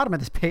at the bottom of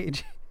this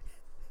page,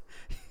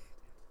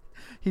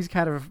 he's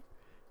kind of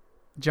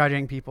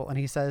judging people, and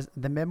he says,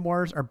 the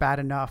memoirs are bad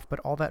enough, but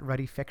all that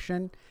ruddy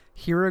fiction.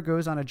 Hero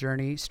goes on a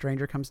journey,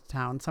 stranger comes to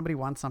town, somebody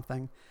wants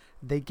something.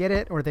 They get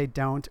it or they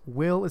don't.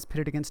 Will is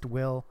pitted against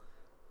will.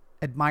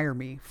 Admire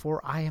me, for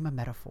I am a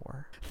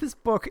metaphor. This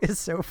book is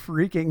so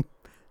freaking...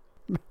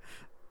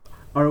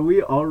 Are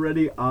we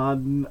already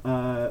on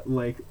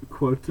like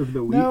quotes of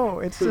the week? No,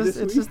 it's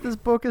just this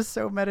book is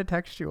so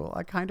metatextual.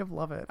 I kind of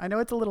love it. I know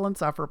it's a little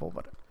insufferable,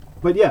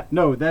 but yeah,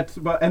 no, that's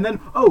about. And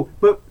then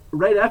but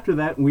right after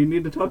that, we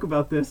need to talk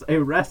about this. A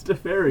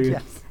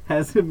Rastafarian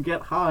has him get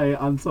high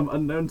on some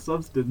unknown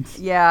substance.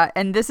 Yeah,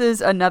 and this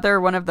is another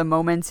one of the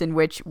moments in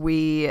which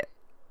we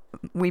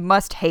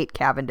must hate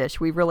Cavendish.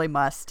 We really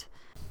must.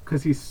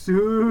 Because he's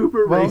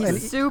super racist.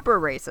 He's super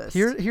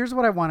racist. Here's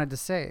what I wanted to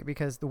say,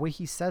 because the way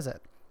he says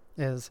it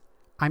is,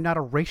 I'm not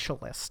a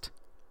racialist,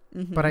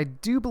 but I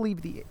do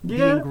believe the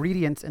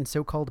ingredients in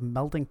so-called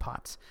melting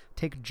pots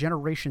take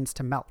generations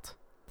to melt.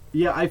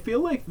 Yeah, I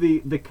feel like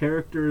the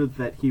character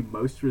that he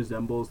most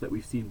resembles that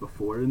we've seen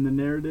before in the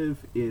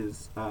narrative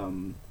is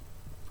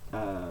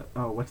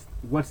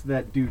what's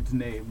that dude's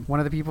name? One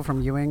of the people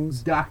from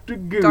Ewing's? Dr.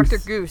 Goose. Dr.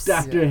 Goose.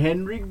 Dr.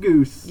 Henry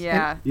Goose.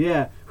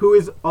 Yeah. Who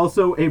is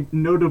also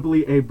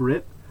notably a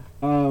Brit.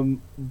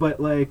 But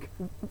like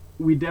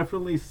we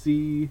definitely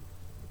see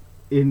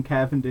in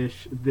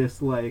Cavendish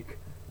this like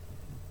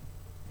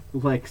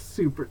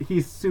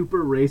he's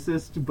super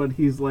racist, but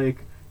he's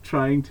like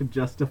trying to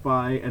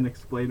justify and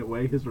explain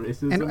away his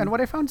racism. And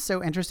what I found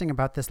so interesting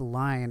about this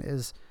line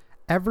is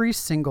every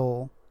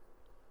single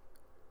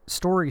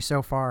story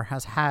so far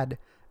has had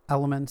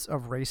elements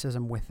of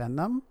racism within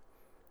them,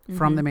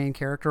 from the main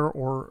character,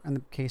 or in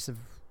the case of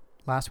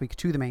last week,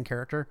 to the main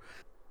character.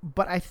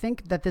 But I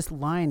think that this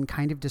line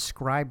kind of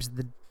describes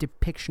the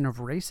depiction of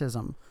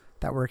racism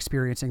that we're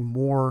experiencing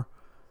more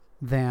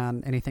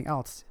than anything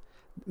else.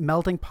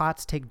 Melting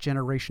pots take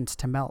generations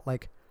to melt.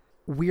 Like,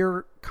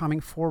 we're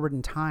coming forward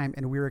in time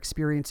and we're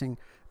experiencing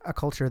a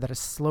culture that is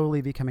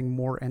slowly becoming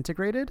more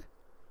integrated.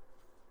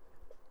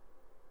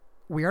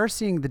 We are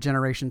seeing the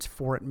generations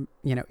for it,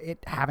 it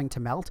having to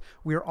melt.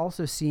 We are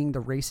also seeing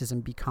the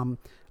racism become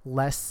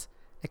less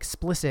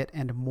explicit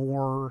and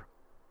more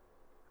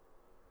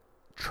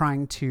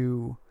trying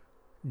to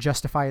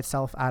justify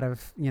itself out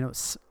of, I don't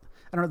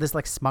know, this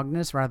like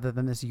smugness rather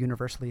than this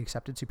universally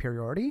accepted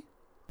superiority.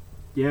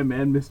 Yeah,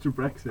 man, Mr.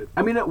 Brexit.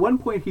 I mean, at one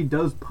point he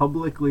does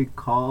publicly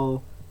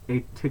call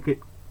a ticket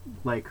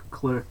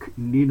clerk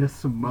Nina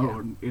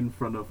Simone in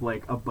front of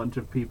like a bunch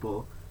of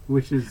people,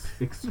 which is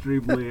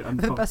extremely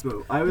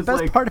uncomfortable. The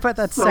best part about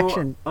that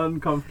section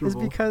uncomfortable is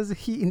because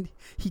he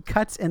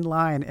cuts in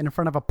line in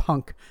front of a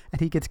punk,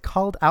 and he gets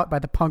called out by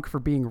the punk for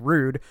being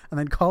rude, and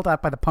then called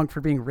out by the punk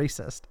for being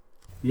racist.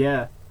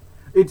 Yeah,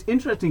 it's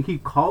interesting. He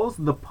calls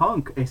the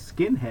punk a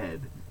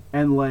skinhead,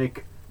 and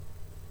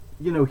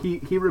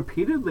he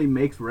repeatedly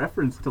makes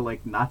reference to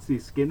like Nazi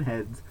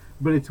skinheads.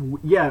 But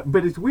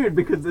it's weird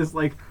because this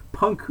like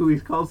punk who he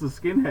calls a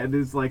skinhead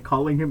is like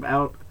calling him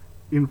out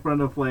in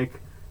front of like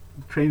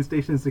train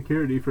station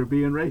security for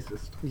being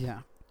racist. Yeah.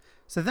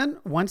 So then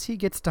once he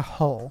gets to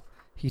Hull,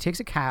 he takes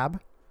a cab.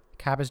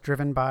 Cab is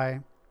driven by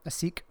a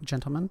Sikh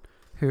gentleman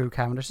who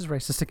Cavendish is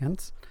racist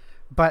against.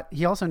 But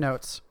he also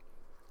notes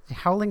a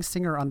howling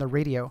singer on the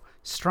radio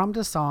strummed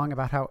a song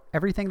about how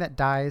everything that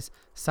dies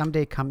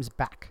someday comes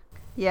back.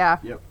 Yeah.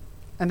 Yep.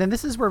 And then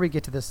this is where we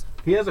get to this.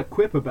 He has a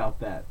quip about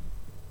that.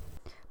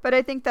 But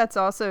I think that's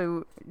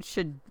also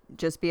should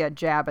just be a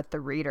jab at the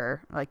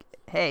reader. Like,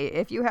 hey,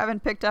 if you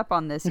haven't picked up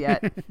on this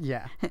yet,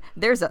 yeah,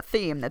 there's a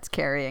theme that's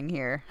carrying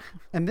here.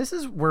 And this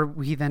is where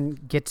he then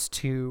gets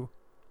to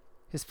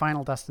his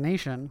final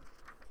destination,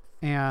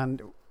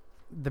 and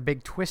the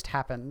big twist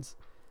happens,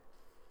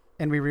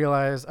 and we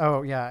realize,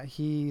 oh yeah,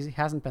 he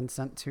hasn't been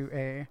sent to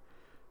a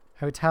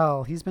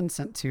hotel. He's been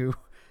sent to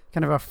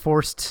kind of a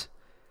forced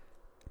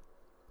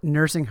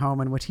nursing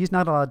home in which he's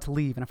not allowed to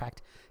leave. And in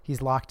fact,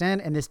 he's locked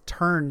in, and this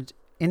turned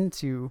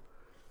into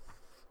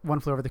One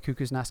Flew Over the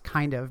Cuckoo's Nest,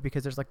 kind of,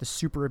 because there's like the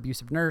super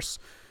abusive nurse,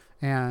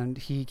 and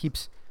he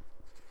keeps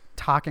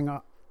talking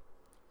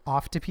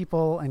off to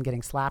people and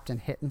getting slapped and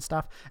hit and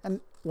stuff.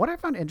 And what I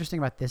found interesting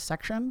about this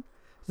section,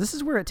 this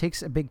is where it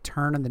takes a big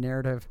turn in the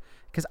narrative,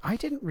 because I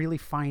didn't really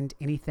find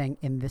anything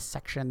in this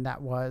section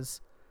that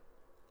was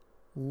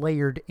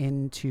layered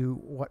into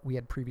what we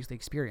had previously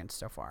experienced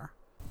so far.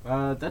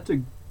 That's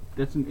an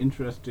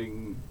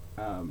interesting.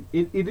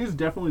 It is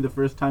definitely the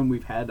first time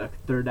we've had a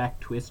third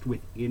act twist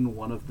within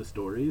one of the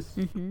stories.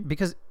 Mm-hmm.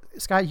 Because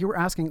Sky, you were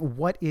asking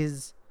what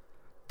is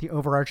the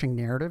overarching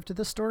narrative to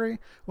this story?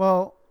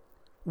 Well,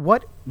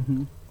 what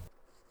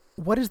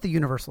is the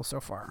universal so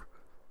far?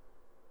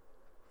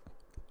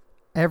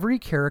 Every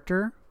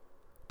character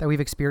that we've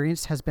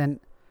experienced has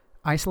been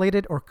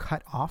isolated or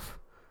cut off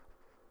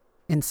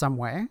in some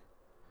way.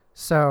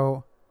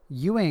 So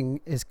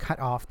Ewing is cut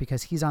off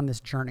because he's on this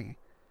journey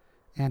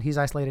and he's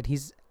isolated.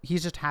 He's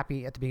just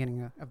happy at the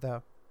beginning of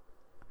the,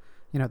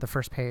 the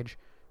first page.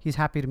 He's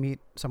happy to meet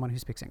someone who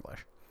speaks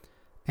English.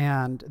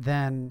 And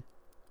then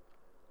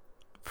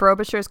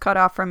Frobisher's cut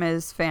off from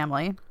his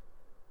family.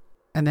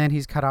 And then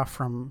he's cut off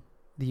from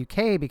the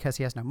UK because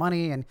he has no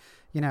money, and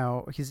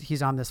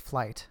he's on this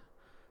flight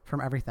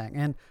from everything.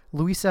 And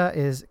Louisa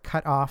is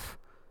cut off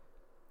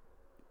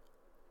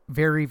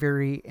very,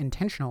 very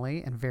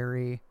intentionally and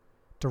very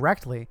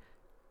directly.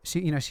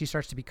 She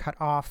starts to be cut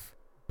off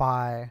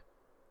by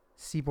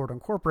Seaboard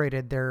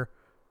Incorporated. They're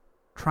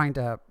trying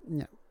to,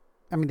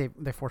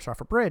 they force her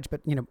off a bridge,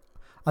 but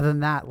other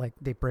than that, like,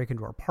 they break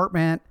into her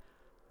apartment,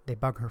 they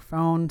bug her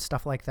phone,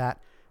 stuff like that.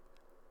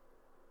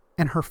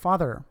 And her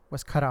father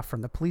was cut off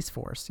from the police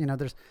force.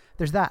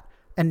 There's that.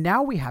 And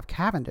now we have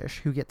Cavendish,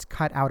 who gets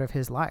cut out of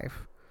his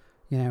life.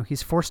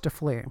 He's forced to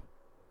flee.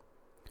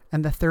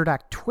 And the third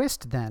act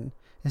twist then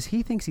is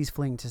he thinks he's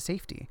fleeing to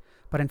safety,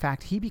 but in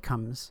fact he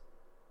becomes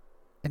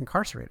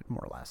incarcerated,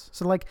 more or less.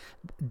 So like,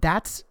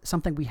 that's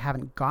something we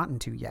haven't gotten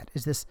to yet,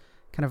 is this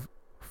kind of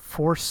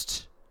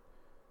forced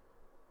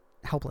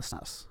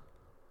helplessness.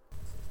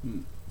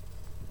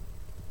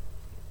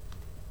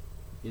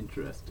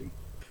 Interesting.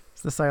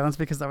 Is the silence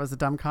because that was a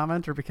dumb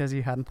comment, or because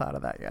you hadn't thought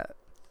of that yet?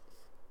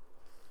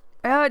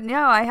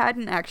 No, I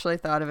hadn't actually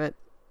thought of it.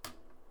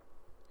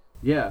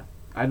 Yeah,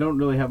 I don't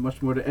really have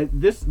much more to...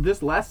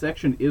 This last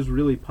section is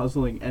really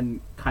puzzling and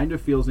kind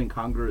of feels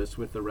incongruous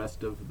with the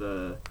rest of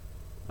the...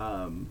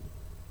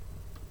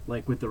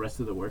 with the rest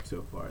of the work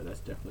so far.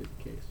 That's definitely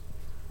the case.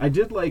 I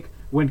did like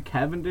when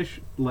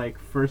Cavendish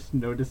first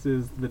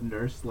notices the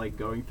nurse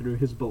going through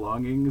his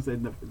belongings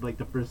and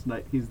the first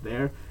night he's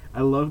there.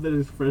 I love that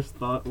his first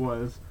thought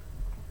was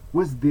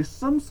this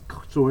some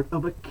sort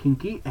of a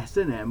kinky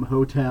S&M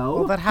hotel?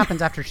 Well, that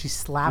happens after she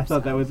slaps I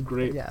thought him. that was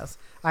great. Yes.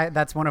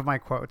 That's one of my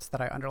quotes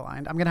that I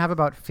underlined. I'm going to have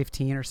about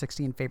 15 or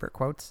 16 favorite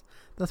quotes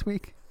this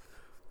week.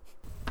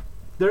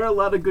 There are a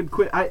lot of good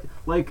quips.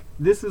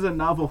 This is a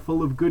novel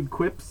full of good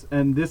quips,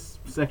 and this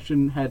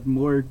section had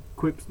more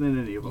quips than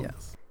any of them.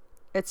 Yes.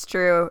 It's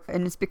true,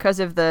 and it's because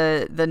of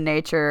the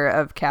nature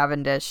of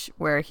Cavendish,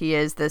 where he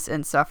is this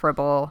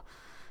insufferable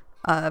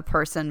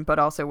person, but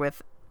also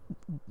with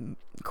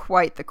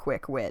quite the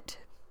quick wit.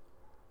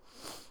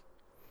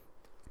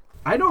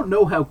 I don't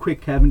know how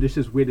quick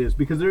Cavendish's wit is,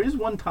 because there is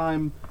one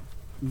time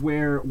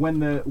where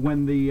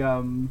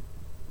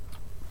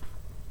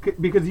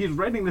because he's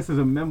writing this as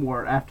a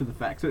memoir after the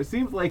fact, so it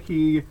seems like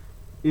he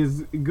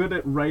is good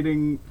at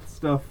writing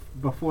stuff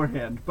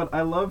beforehand. But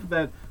I love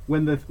that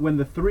when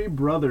the three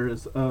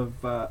brothers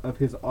of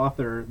his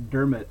author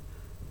Dermot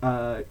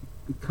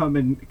come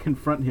and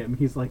confront him,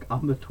 he's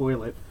on the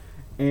toilet,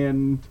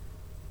 and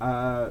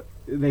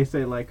they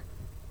say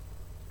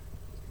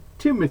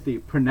Timothy,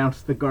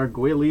 pronounced the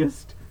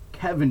gargoyliest.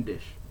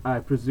 Cavendish, I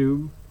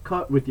presume,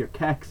 caught with your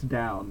cacks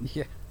down.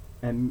 Yeah.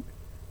 And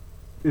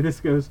this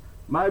goes,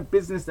 my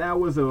business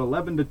hours are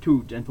 11 to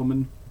 2,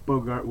 gentlemen,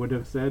 Bogart would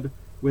have said,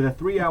 with a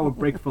 3-hour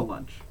break for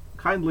lunch.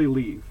 Kindly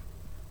leave.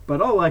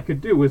 But all I could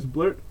do was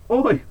blurt,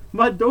 oi,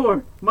 my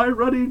door, my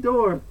ruddy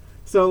door.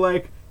 So,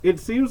 it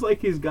seems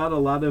like he's got a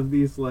lot of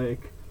these,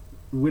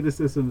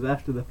 witticisms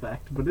after the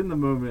fact, but in the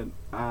moment,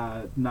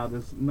 not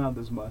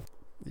as much.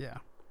 Yeah.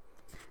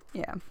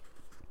 Yeah.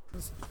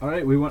 All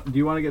right, do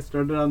you want to get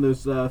started on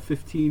those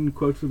 15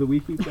 quotes of the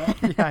week you've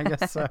got? Yeah, I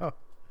guess so.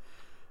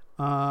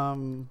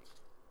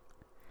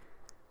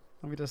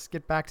 Let me just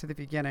get back to the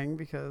beginning,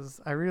 because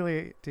I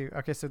really do.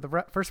 Okay, so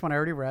the first one I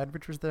already read,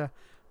 which was the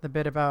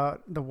bit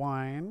about the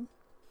wine.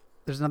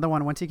 There's another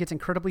one. Once he gets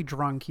incredibly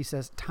drunk, he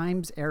says,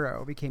 Time's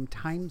arrow became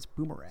Time's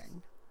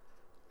boomerang.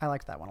 I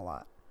like that one a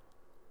lot.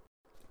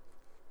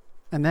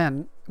 And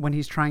then when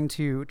he's trying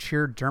to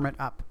cheer Dermot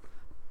up,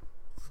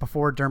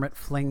 before Dermot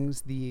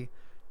flings the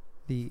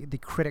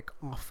critic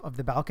off of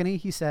the balcony,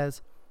 he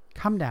says,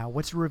 come now,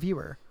 what's a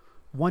reviewer?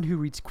 One who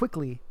reads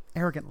quickly,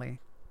 arrogantly,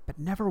 but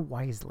never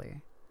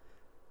wisely.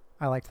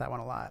 I liked that one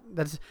a lot.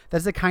 That's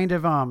the kind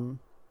of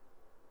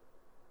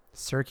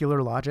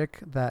circular logic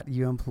that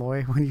you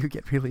employ when you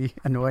get really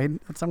annoyed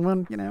at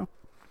someone,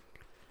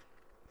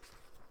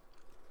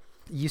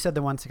 You said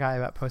the one, Sakai,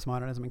 about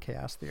postmodernism and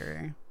chaos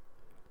theory.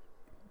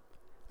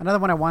 Another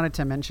one I wanted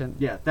to mention.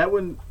 Yeah, that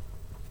one.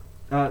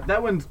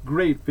 That one's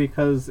great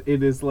because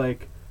it is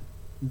like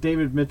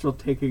David Mitchell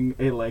taking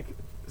a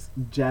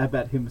jab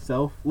at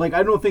himself. Like,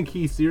 I don't think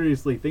he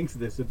seriously thinks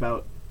this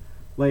about,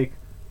 like,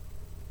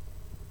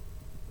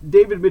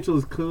 David Mitchell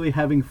is clearly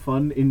having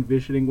fun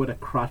envisioning what a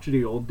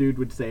crotchety old dude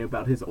would say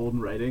about his own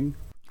writing.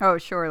 Oh,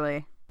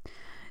 surely.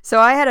 So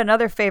I had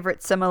another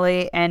favorite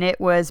simile, and it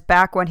was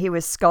back when he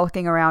was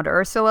skulking around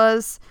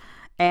Ursula's,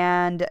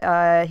 and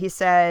he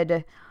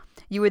said,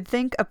 "You would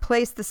think a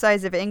place the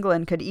size of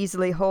England could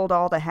easily hold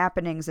all the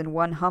happenings in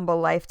one humble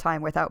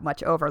lifetime without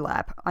much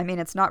overlap. I mean,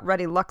 it's not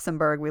ruddy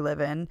Luxembourg we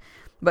live in.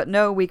 But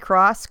no, we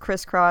cross,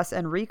 crisscross,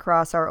 and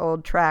recross our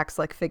old tracks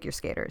like figure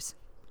skaters."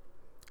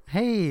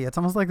 Hey, it's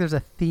almost like there's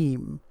a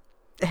theme.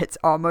 It's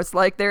almost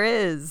like there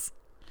is.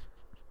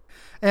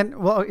 And,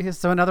 well,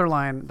 so another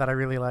line that I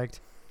really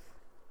liked.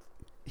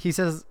 He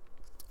says,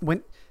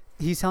 when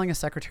he's telling his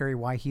secretary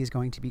why he is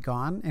going to be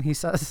gone, and he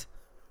says,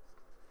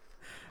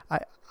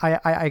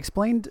 I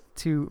explained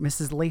to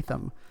Mrs.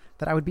 Latham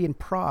that I would be in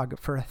Prague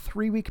for a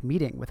 3-week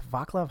meeting with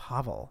Václav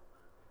Havel.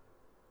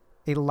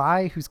 A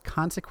lie whose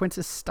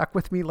consequences stuck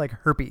with me like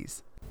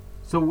herpes.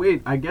 So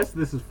wait, I guess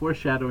this is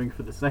foreshadowing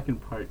for the second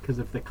part, because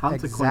if the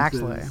consequences...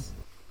 Exactly.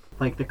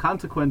 Like, the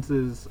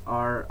consequences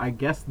are, I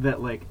guess,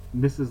 that, like,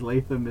 Mrs.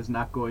 Latham is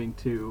not going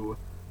to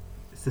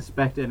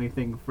suspect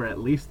anything for at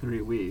least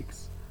 3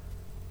 weeks.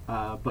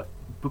 But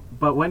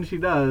when she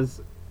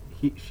does,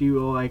 she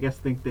will, I guess,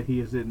 think that he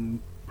is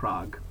in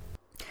Prague.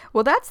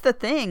 Well, that's the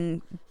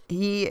thing.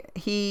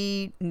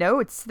 He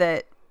notes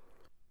that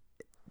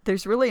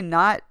there's really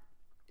not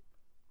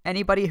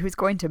anybody who's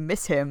going to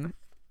miss him,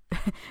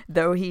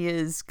 though he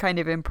is kind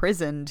of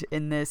imprisoned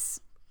in this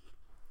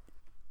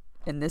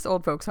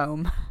old folks'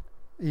 home.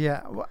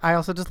 Yeah, I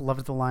also just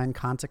loved the line,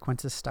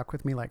 "Consequences stuck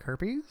with me like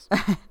herpes."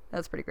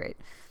 That's pretty great.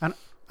 And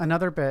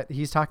another bit,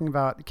 he's talking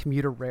about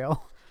commuter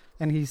rail,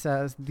 and he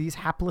says, "These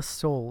hapless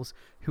souls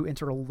who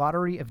enter a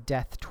lottery of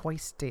death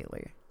twice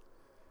daily."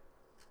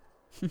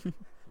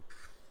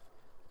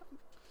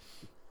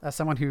 As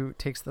someone who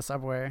takes the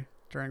subway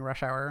during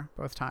rush hour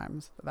both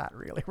times, that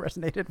really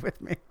resonated with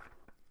me.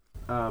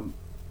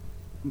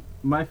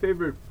 My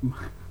favorite...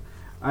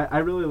 I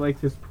really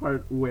like this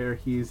part where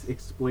he's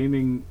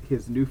explaining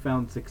his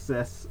newfound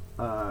success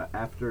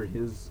after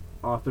his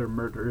author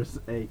murders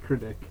a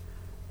critic.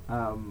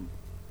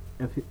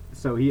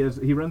 So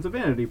he runs a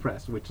vanity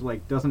press, which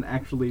doesn't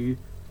actually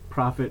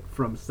profit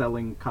from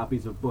selling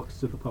copies of books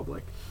to the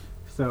public.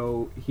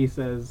 So he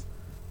says,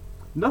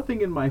 "Nothing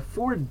in my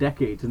 4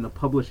 decades in the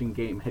publishing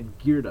game had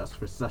geared us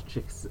for such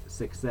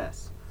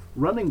success.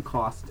 Running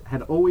costs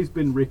had always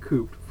been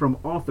recouped from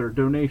author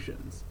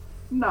donations,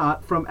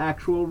 not from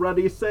actual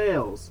ruddy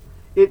sales.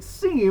 It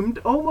seemed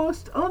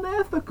almost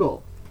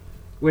unethical."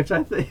 Which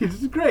I think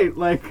is great.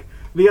 Like,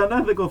 the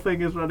unethical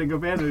thing is running a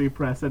vanity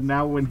press, and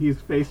now when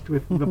he's faced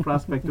with the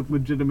prospect of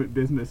legitimate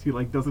business, he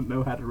doesn't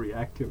know how to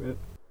react to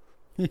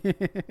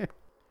it.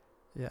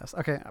 Yes.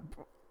 Okay.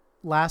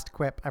 Last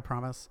quip, I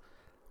promise.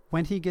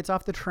 When he gets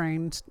off the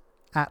train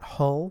at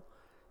Hull,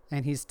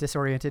 and he's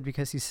disoriented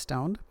because he's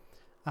stoned,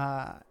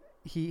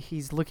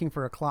 he's looking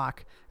for a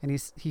clock, and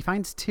he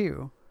finds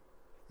 2.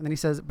 And then he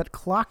says, "But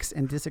clocks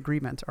in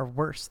disagreement are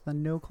worse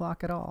than no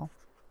clock at all."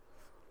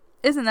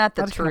 Isn't that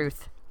the That's kind of-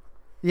 truth?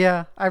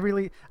 Yeah, I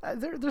really...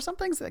 there's some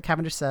things that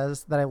Cavendish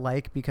says that I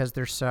like because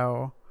they're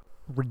so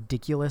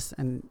ridiculous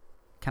and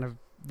kind of...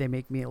 they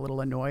make me a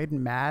little annoyed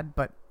and mad,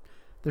 but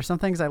there's some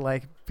things I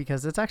like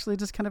because it's actually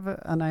just kind of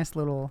a nice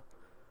little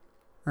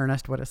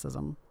earnest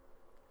witticism.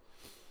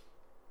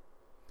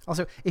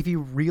 Also, if you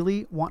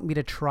really want me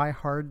to try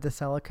hard to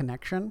sell a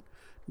connection...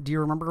 Do you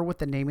remember what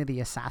the name of the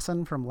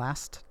assassin from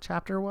last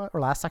chapter was, or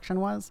last section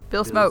was?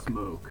 Bill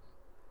Smoke.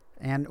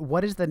 And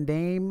what is the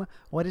name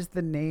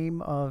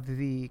of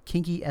the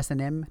kinky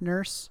S&M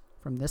nurse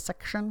from this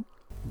section?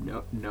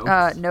 No.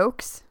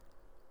 Noakes.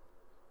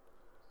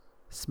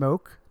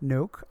 Smoke,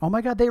 Noke. Oh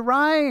my God, they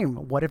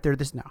rhyme. What if they're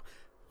this now?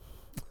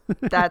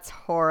 That's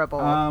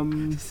horrible.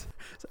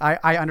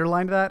 I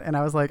underlined that, and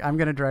I was like, I'm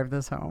gonna drive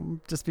this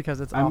home just because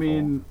it's awful. I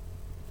mean,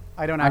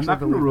 I don't I'm actually not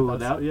going to believe rule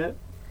it out yet.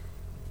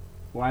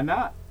 Why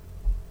not?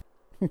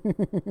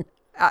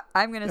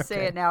 I'm going to say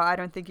Okay. it now. I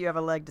don't think you have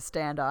a leg to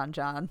stand on,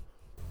 John.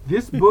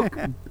 This book,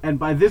 and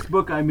by this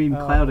book I mean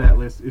Cloud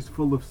Atlas, is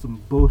full of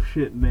some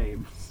bullshit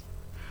names.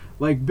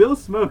 Like, Bill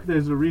Smoke,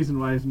 there's a reason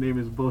why his name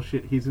is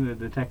bullshit. He's in a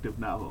detective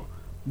novel.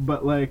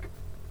 But,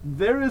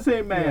 there is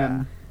a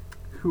man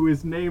who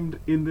is named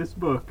in this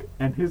book,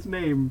 and his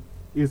name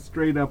is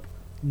straight up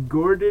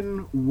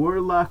Gordon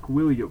Warlock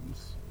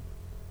Williams.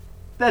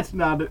 That's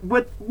not it.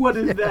 What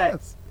is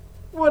that?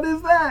 What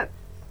is that?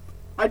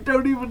 I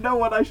don't even know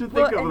what I should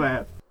think of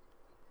that.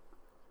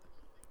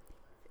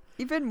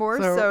 Even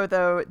more so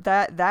though,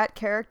 that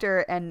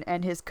character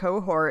and his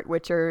cohort,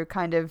 which are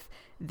kind of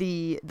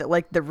the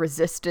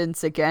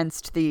resistance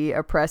against the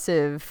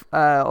oppressive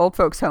old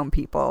folks home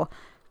people.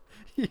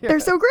 Yeah. They're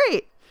so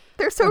great.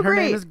 They're so and her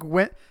great. name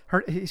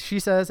is she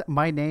says,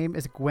 "My name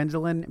is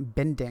Gwendolyn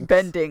Bendinks."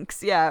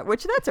 Bendinks, yeah,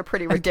 which that's a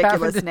pretty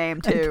ridiculous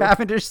name too. And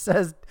Cavendish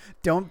says,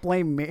 "Don't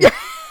blame me."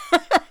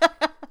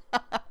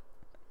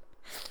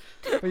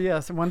 But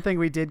yes, one thing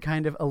we did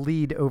kind of a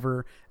lead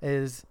over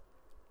is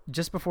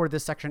just before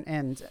this section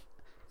ends,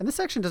 and this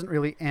section doesn't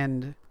really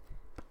end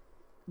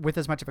with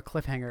as much of a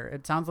cliffhanger.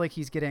 It sounds like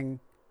he's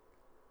getting,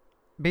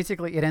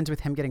 basically it ends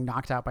with him getting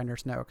knocked out by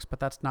Nurse Noakes, but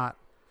that's not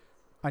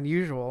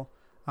unusual.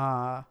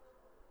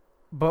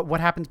 But what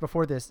happens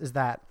before this is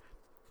that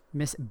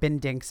Miss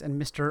Bendinks and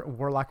Mr.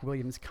 Warlock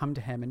Williams come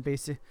to him and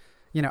basically,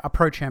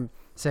 approach him,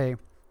 say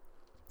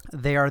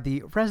they are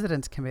the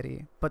residence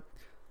committee, but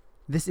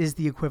this is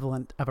the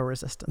equivalent of a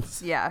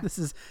resistance. Yeah.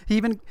 He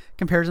even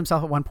compares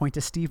himself at one point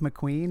to Steve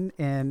McQueen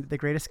in The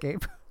Great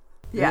Escape.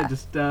 Yeah.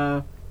 Just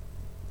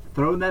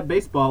throwing that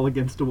baseball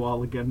against a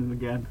wall again and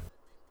again.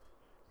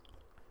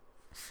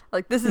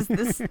 Like this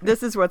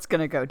is what's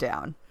gonna go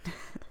down.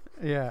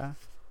 Yeah.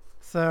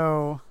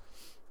 So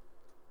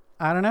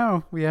I don't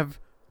know. We have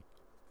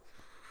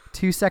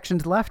 2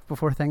 sections left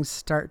before things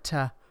start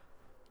to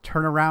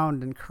turn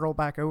around and curl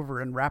back over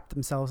and wrap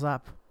themselves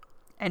up.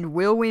 And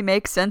will we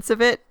make sense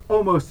of it?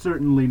 Almost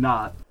certainly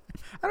not.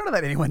 I don't know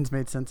that anyone's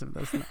made sense of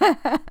this.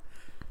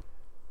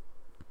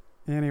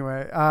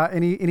 Anyway,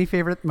 any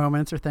favorite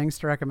moments or things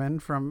to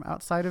recommend from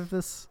outside of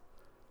this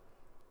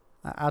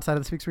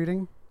week's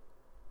reading?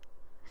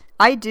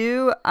 I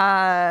do.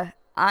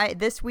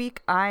 This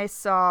week I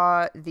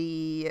saw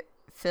the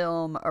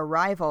film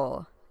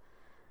Arrival,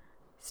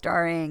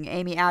 starring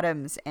Amy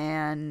Adams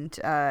and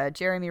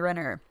Jeremy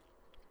Renner,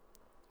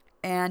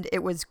 and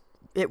it was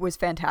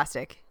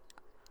fantastic.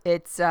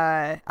 It's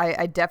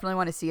I definitely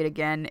want to see it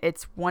again.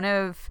 It's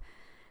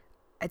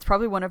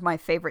probably one of my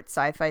favorite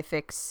sci-fi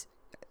flicks,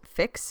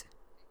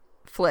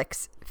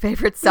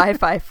 favorite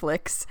sci-fi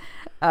flicks,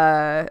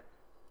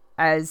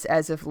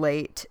 as of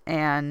late,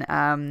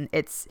 and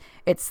it's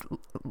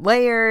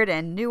layered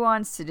and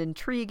nuanced and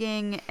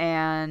intriguing,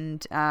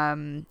 and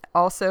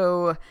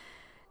also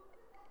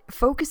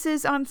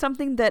focuses on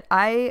something that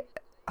I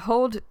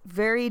hold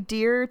very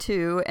dear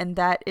to, and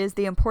that is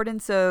the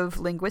importance of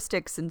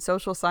linguistics and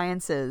social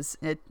sciences.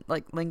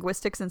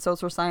 Linguistics and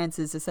social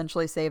sciences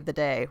essentially save the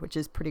day, which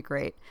is pretty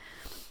great.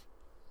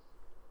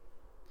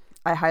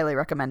 I highly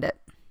recommend it.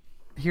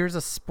 Here's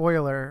a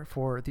spoiler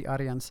for the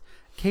audience.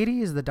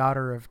 Katie is the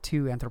daughter of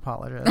 2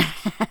 anthropologists.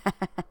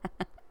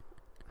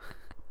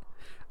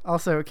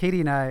 Also,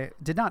 Katie and I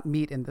did not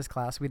meet in this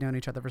class. We'd known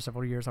each other for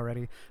several years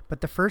already, but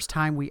the first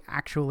time we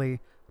actually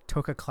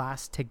took a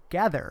class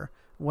together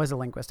was a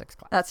linguistics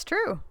class. That's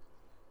true.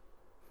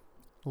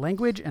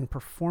 Language and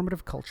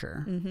performative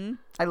culture. Mm-hmm.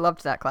 I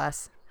loved that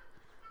class.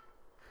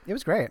 It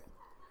was great.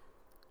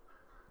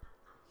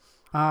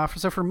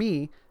 So for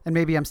me, and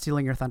maybe I'm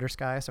stealing your thunder,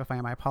 Sky, so if I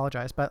am, I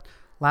apologize, but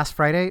last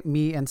Friday,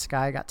 me and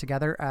Sky got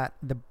together at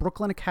the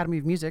Brooklyn Academy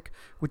of Music,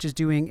 which is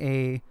doing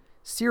a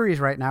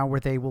series right now where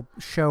they will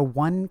show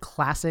one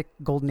classic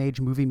Golden Age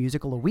movie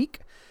musical a week.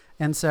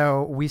 And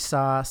so we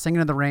saw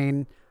Singing in the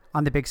Rain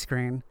on the big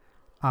screen.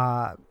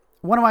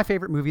 One of my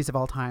favorite movies of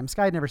all time.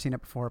 Sky had never seen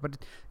it before, but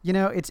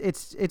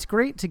it's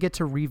great to get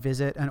to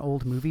revisit an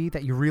old movie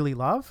that you really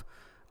love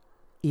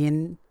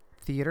in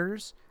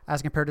theaters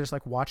as compared to just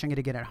like watching it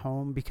again at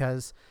home,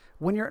 because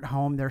when you're at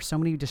home, there's so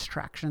many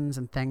distractions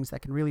and things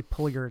that can really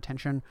pull your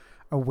attention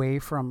away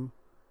from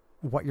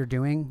what you're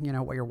doing,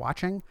 what you're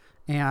watching.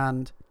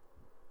 And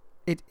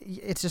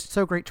it's just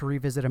so great to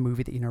revisit a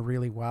movie that you know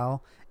really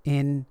well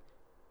in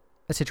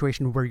a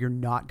situation where you're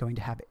not going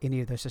to have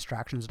any of those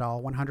distractions at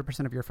all.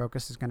 100% of your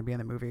focus is going to be in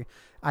the movie.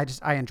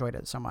 I enjoyed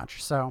it so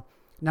much. So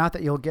not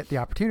that you'll get the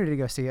opportunity to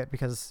go see it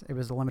because it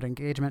was a limited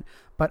engagement,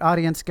 but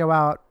audience, go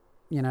out,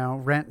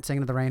 rent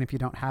Singing in the Rain if you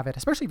don't have it,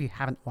 especially if you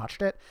haven't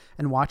watched it,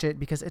 and watch it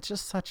because it's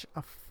just such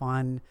a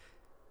fun,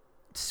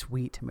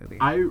 sweet movie.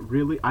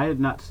 I had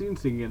not seen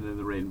Singing in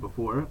the Rain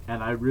before,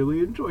 and I really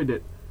enjoyed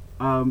it.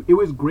 It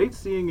was great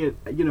seeing it,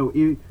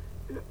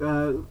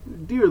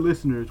 dear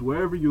listeners,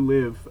 wherever you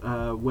live,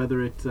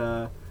 whether it's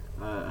a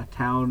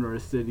town or a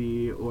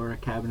city or a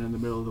cabin in the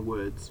middle of the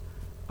woods,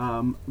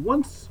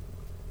 once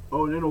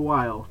in a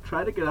while,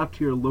 try to get out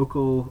to your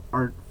local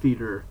art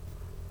theater.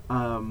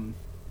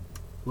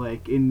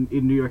 Like in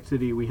New York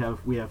City, we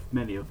have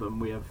many of them.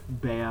 We have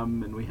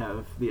BAM and we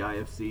have the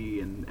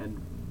IFC and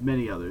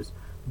many others.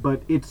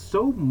 But it's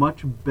so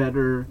much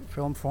better.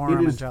 Film Forum,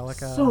 it is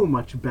Angelica. So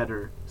much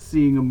better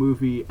seeing a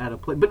movie at a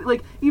place. But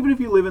even if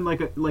you live in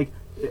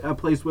a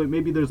place where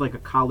maybe there's like a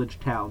college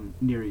town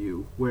near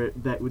you where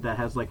that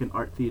has like an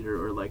art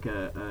theater or like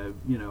a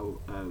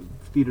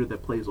theater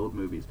that plays old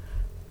movies,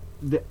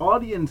 the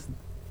audience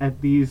at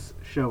these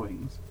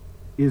showings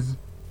is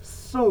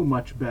so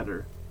much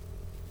better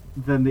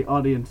than the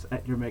audience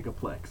at your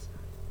megaplex.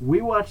 We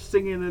watched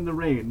Singing in the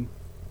Rain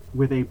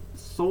with a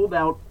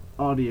sold-out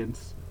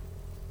audience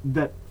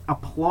that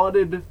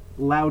applauded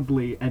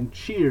loudly and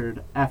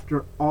cheered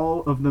after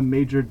all of the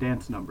major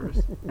dance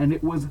numbers. And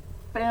it was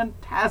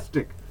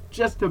fantastic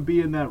just to be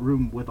in that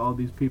room with all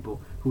these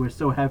people who are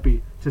so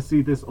happy to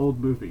see this old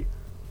movie.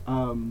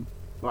 Well,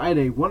 I had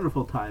a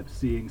wonderful time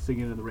seeing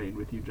Singing in the Rain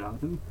with you,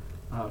 Jonathan.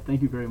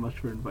 Thank you very much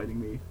for inviting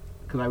me,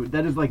 because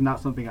that is like not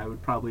something I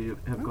would probably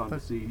have gone to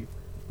see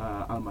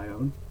on my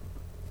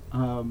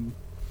own.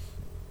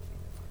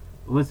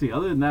 Let's see.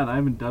 Other than that, I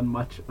haven't done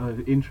much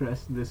of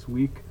interest this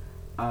week.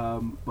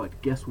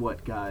 But guess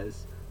what,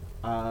 guys?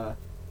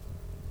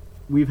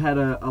 We've had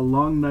a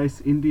long,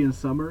 nice Indian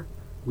summer.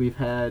 We've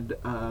had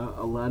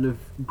a lot of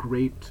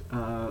great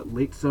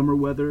late summer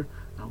weather,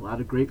 a lot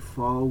of great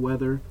fall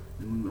weather,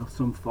 and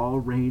some fall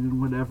rain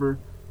and whatever.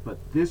 But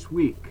this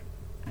week,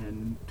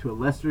 and to a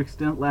lesser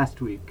extent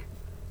last week,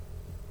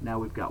 now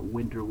we've got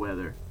winter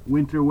weather.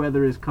 Winter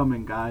weather is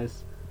coming,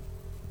 guys.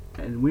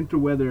 And winter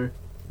weather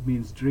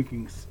means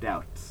drinking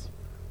stouts.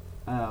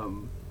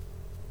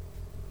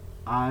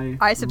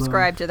 I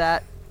subscribe to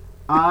that.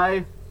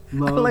 I I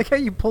love like how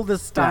you pulled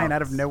this stein stouts.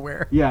 out of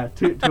nowhere. Yeah,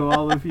 to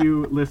all of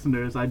you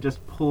listeners, I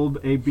just pulled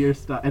a beer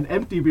stein, an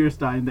empty beer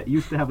stein that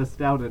used to have a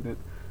stout in it,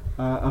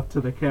 up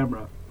to the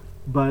camera.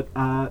 But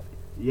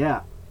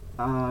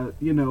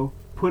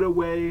put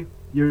away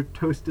your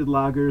toasted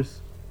lagers,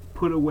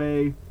 put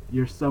away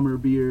your summer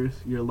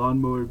beers, your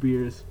lawnmower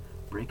beers.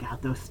 Break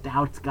out those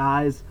stouts,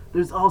 guys.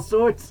 There's all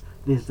sorts.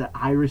 There's the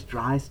Irish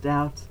dry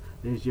stouts.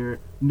 There's your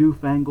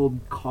newfangled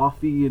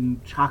coffee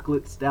and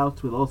chocolate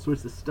stouts with all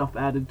sorts of stuff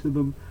added to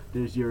them.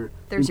 There's your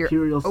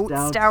imperial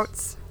oat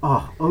stouts.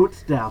 Oh, oat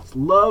stouts.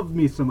 Love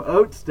me some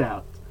oat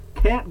stouts.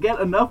 Can't get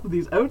enough of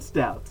these oat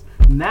stouts.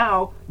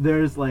 Now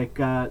there's like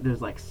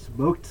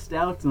smoked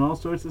stouts and all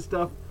sorts of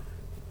stuff.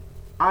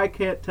 I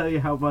can't tell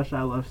you how much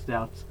I love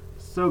stouts.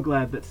 So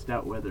glad that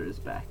stout weather is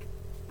back.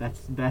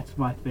 That's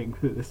my thing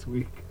for this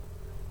week.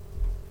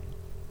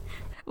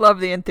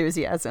 Love the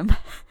enthusiasm.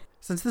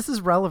 Since this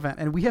is relevant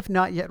and we have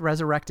not yet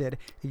resurrected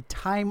a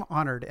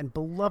time-honored and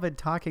beloved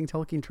Talking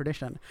Tolkien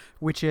tradition,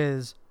 which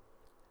is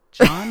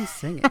John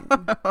singing.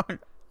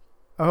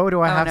 Oh,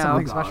 do I have no.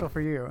 something God. special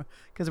for you?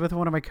 Because with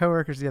one of my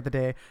coworkers the other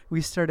day,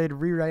 we started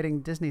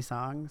rewriting Disney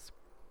songs.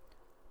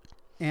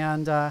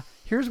 And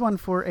here's one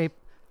for a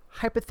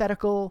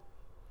hypothetical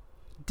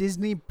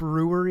Disney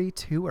brewery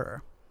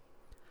tour.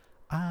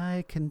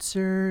 I can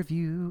serve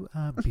you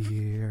a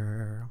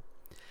beer.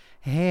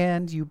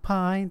 Hand you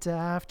pint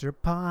after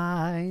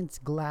pint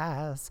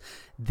glass.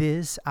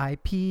 This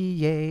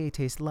IPA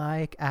tastes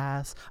like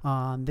ass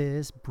on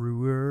this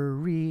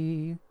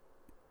brewery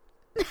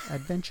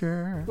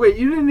adventure. Wait,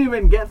 you didn't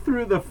even get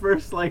through the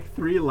first,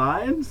 3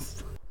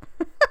 lines?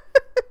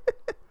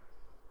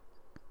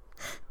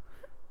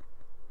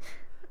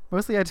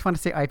 Mostly I just want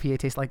to say IPA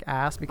tastes like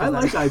ass because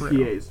I that's like true.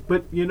 IPAs,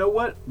 but you know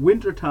what?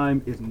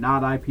 Wintertime is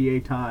not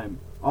IPA time.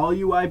 All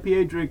you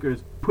IPA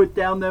drinkers, put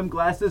down them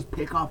glasses,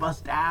 pick up a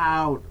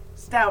stout.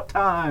 Stout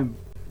time.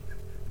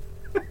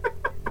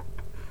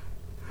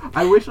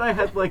 I wish I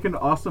had an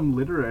awesome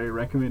literary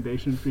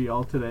recommendation for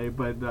y'all today,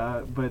 but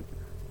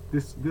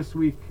this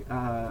week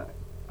I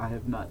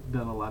have not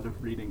done a lot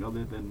of reading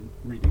other than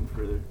reading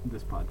for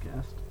this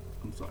podcast.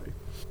 I'm sorry.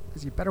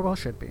 Because you better well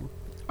should be.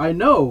 I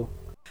know.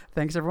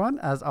 Thanks, everyone.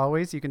 As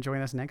always, you can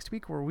join us next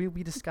week where we'll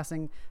be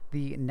discussing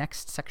the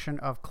next section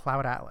of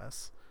Cloud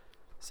Atlas.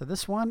 So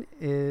this one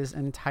is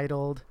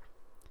entitled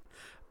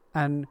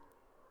An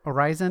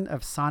Horizon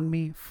of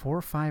Sanmi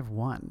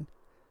 451.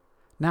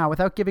 Now,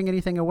 without giving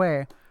anything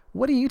away,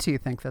 what do you two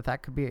think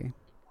that could be?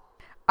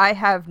 I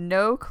have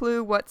no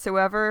clue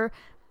whatsoever,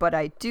 but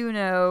I do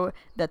know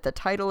that the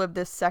title of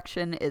this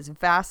section is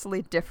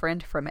vastly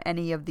different from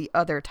any of the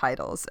other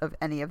titles of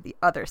any of the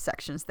other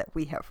sections that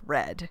we have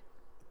read.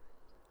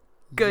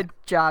 Good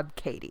job,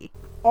 Katie.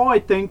 I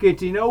think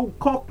it's an old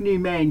Cockney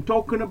man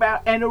talking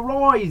about an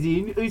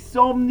horizon of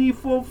Somni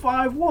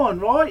 451,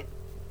 right?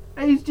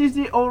 It's just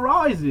a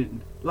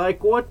horizon,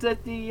 like what's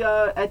at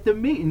the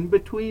meeting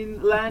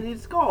between land and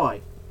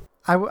sky.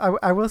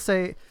 I will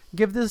say,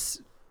 give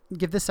this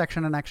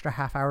section an extra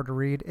half hour to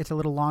read. It's a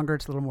little longer.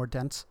 It's a little more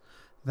dense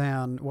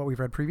than what we've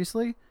read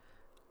previously.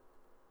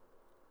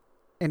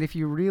 And if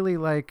you really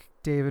like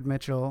David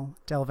Mitchell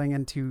delving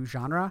into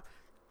genre,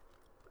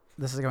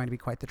 this is going to be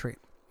quite the treat.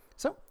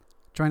 So,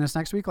 join us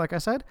next week, like I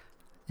said.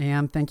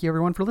 And thank you,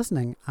 everyone, for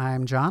listening.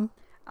 I'm John.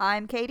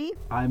 I'm Katie.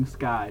 I'm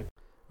Sky.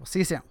 We'll see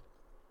you soon.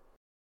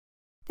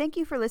 Thank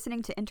you for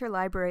listening to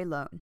Interlibrary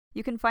Loan.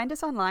 You can find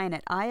us online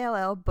at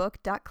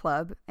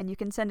illbook.club, and you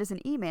can send us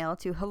an email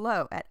to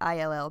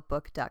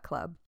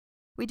hello@illbook.club.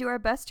 We do our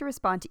best to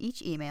respond to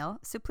each email,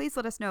 so please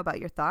let us know about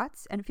your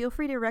thoughts, and feel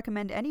free to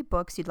recommend any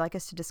books you'd like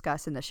us to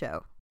discuss in the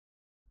show.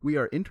 We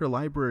are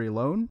Interlibrary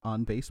Loan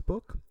on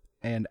Facebook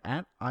and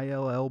at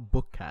ILL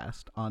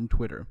Bookcast on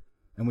Twitter,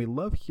 and we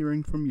love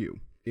hearing from you.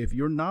 If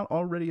you're not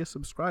already a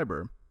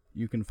subscriber,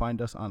 you can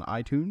find us on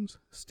iTunes,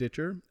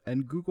 Stitcher,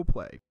 and Google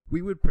Play.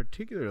 We would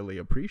particularly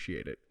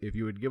appreciate it if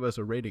you would give us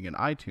a rating in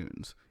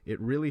iTunes. It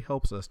really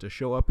helps us to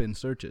show up in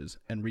searches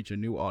and reach a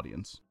new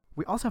audience.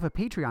 We also have a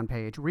Patreon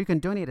page where you can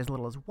donate as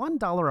little as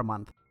 $1 a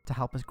month to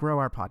help us grow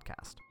our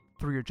podcast.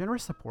 Through your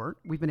generous support,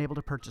 we've been able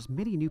to purchase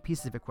many new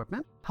pieces of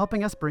equipment,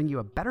 helping us bring you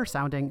a better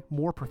sounding,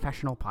 more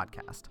professional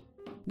podcast.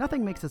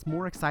 Nothing makes us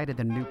more excited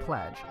than a new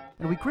pledge,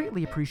 and we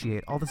greatly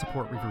appreciate all the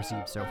support we've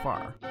received so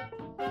far.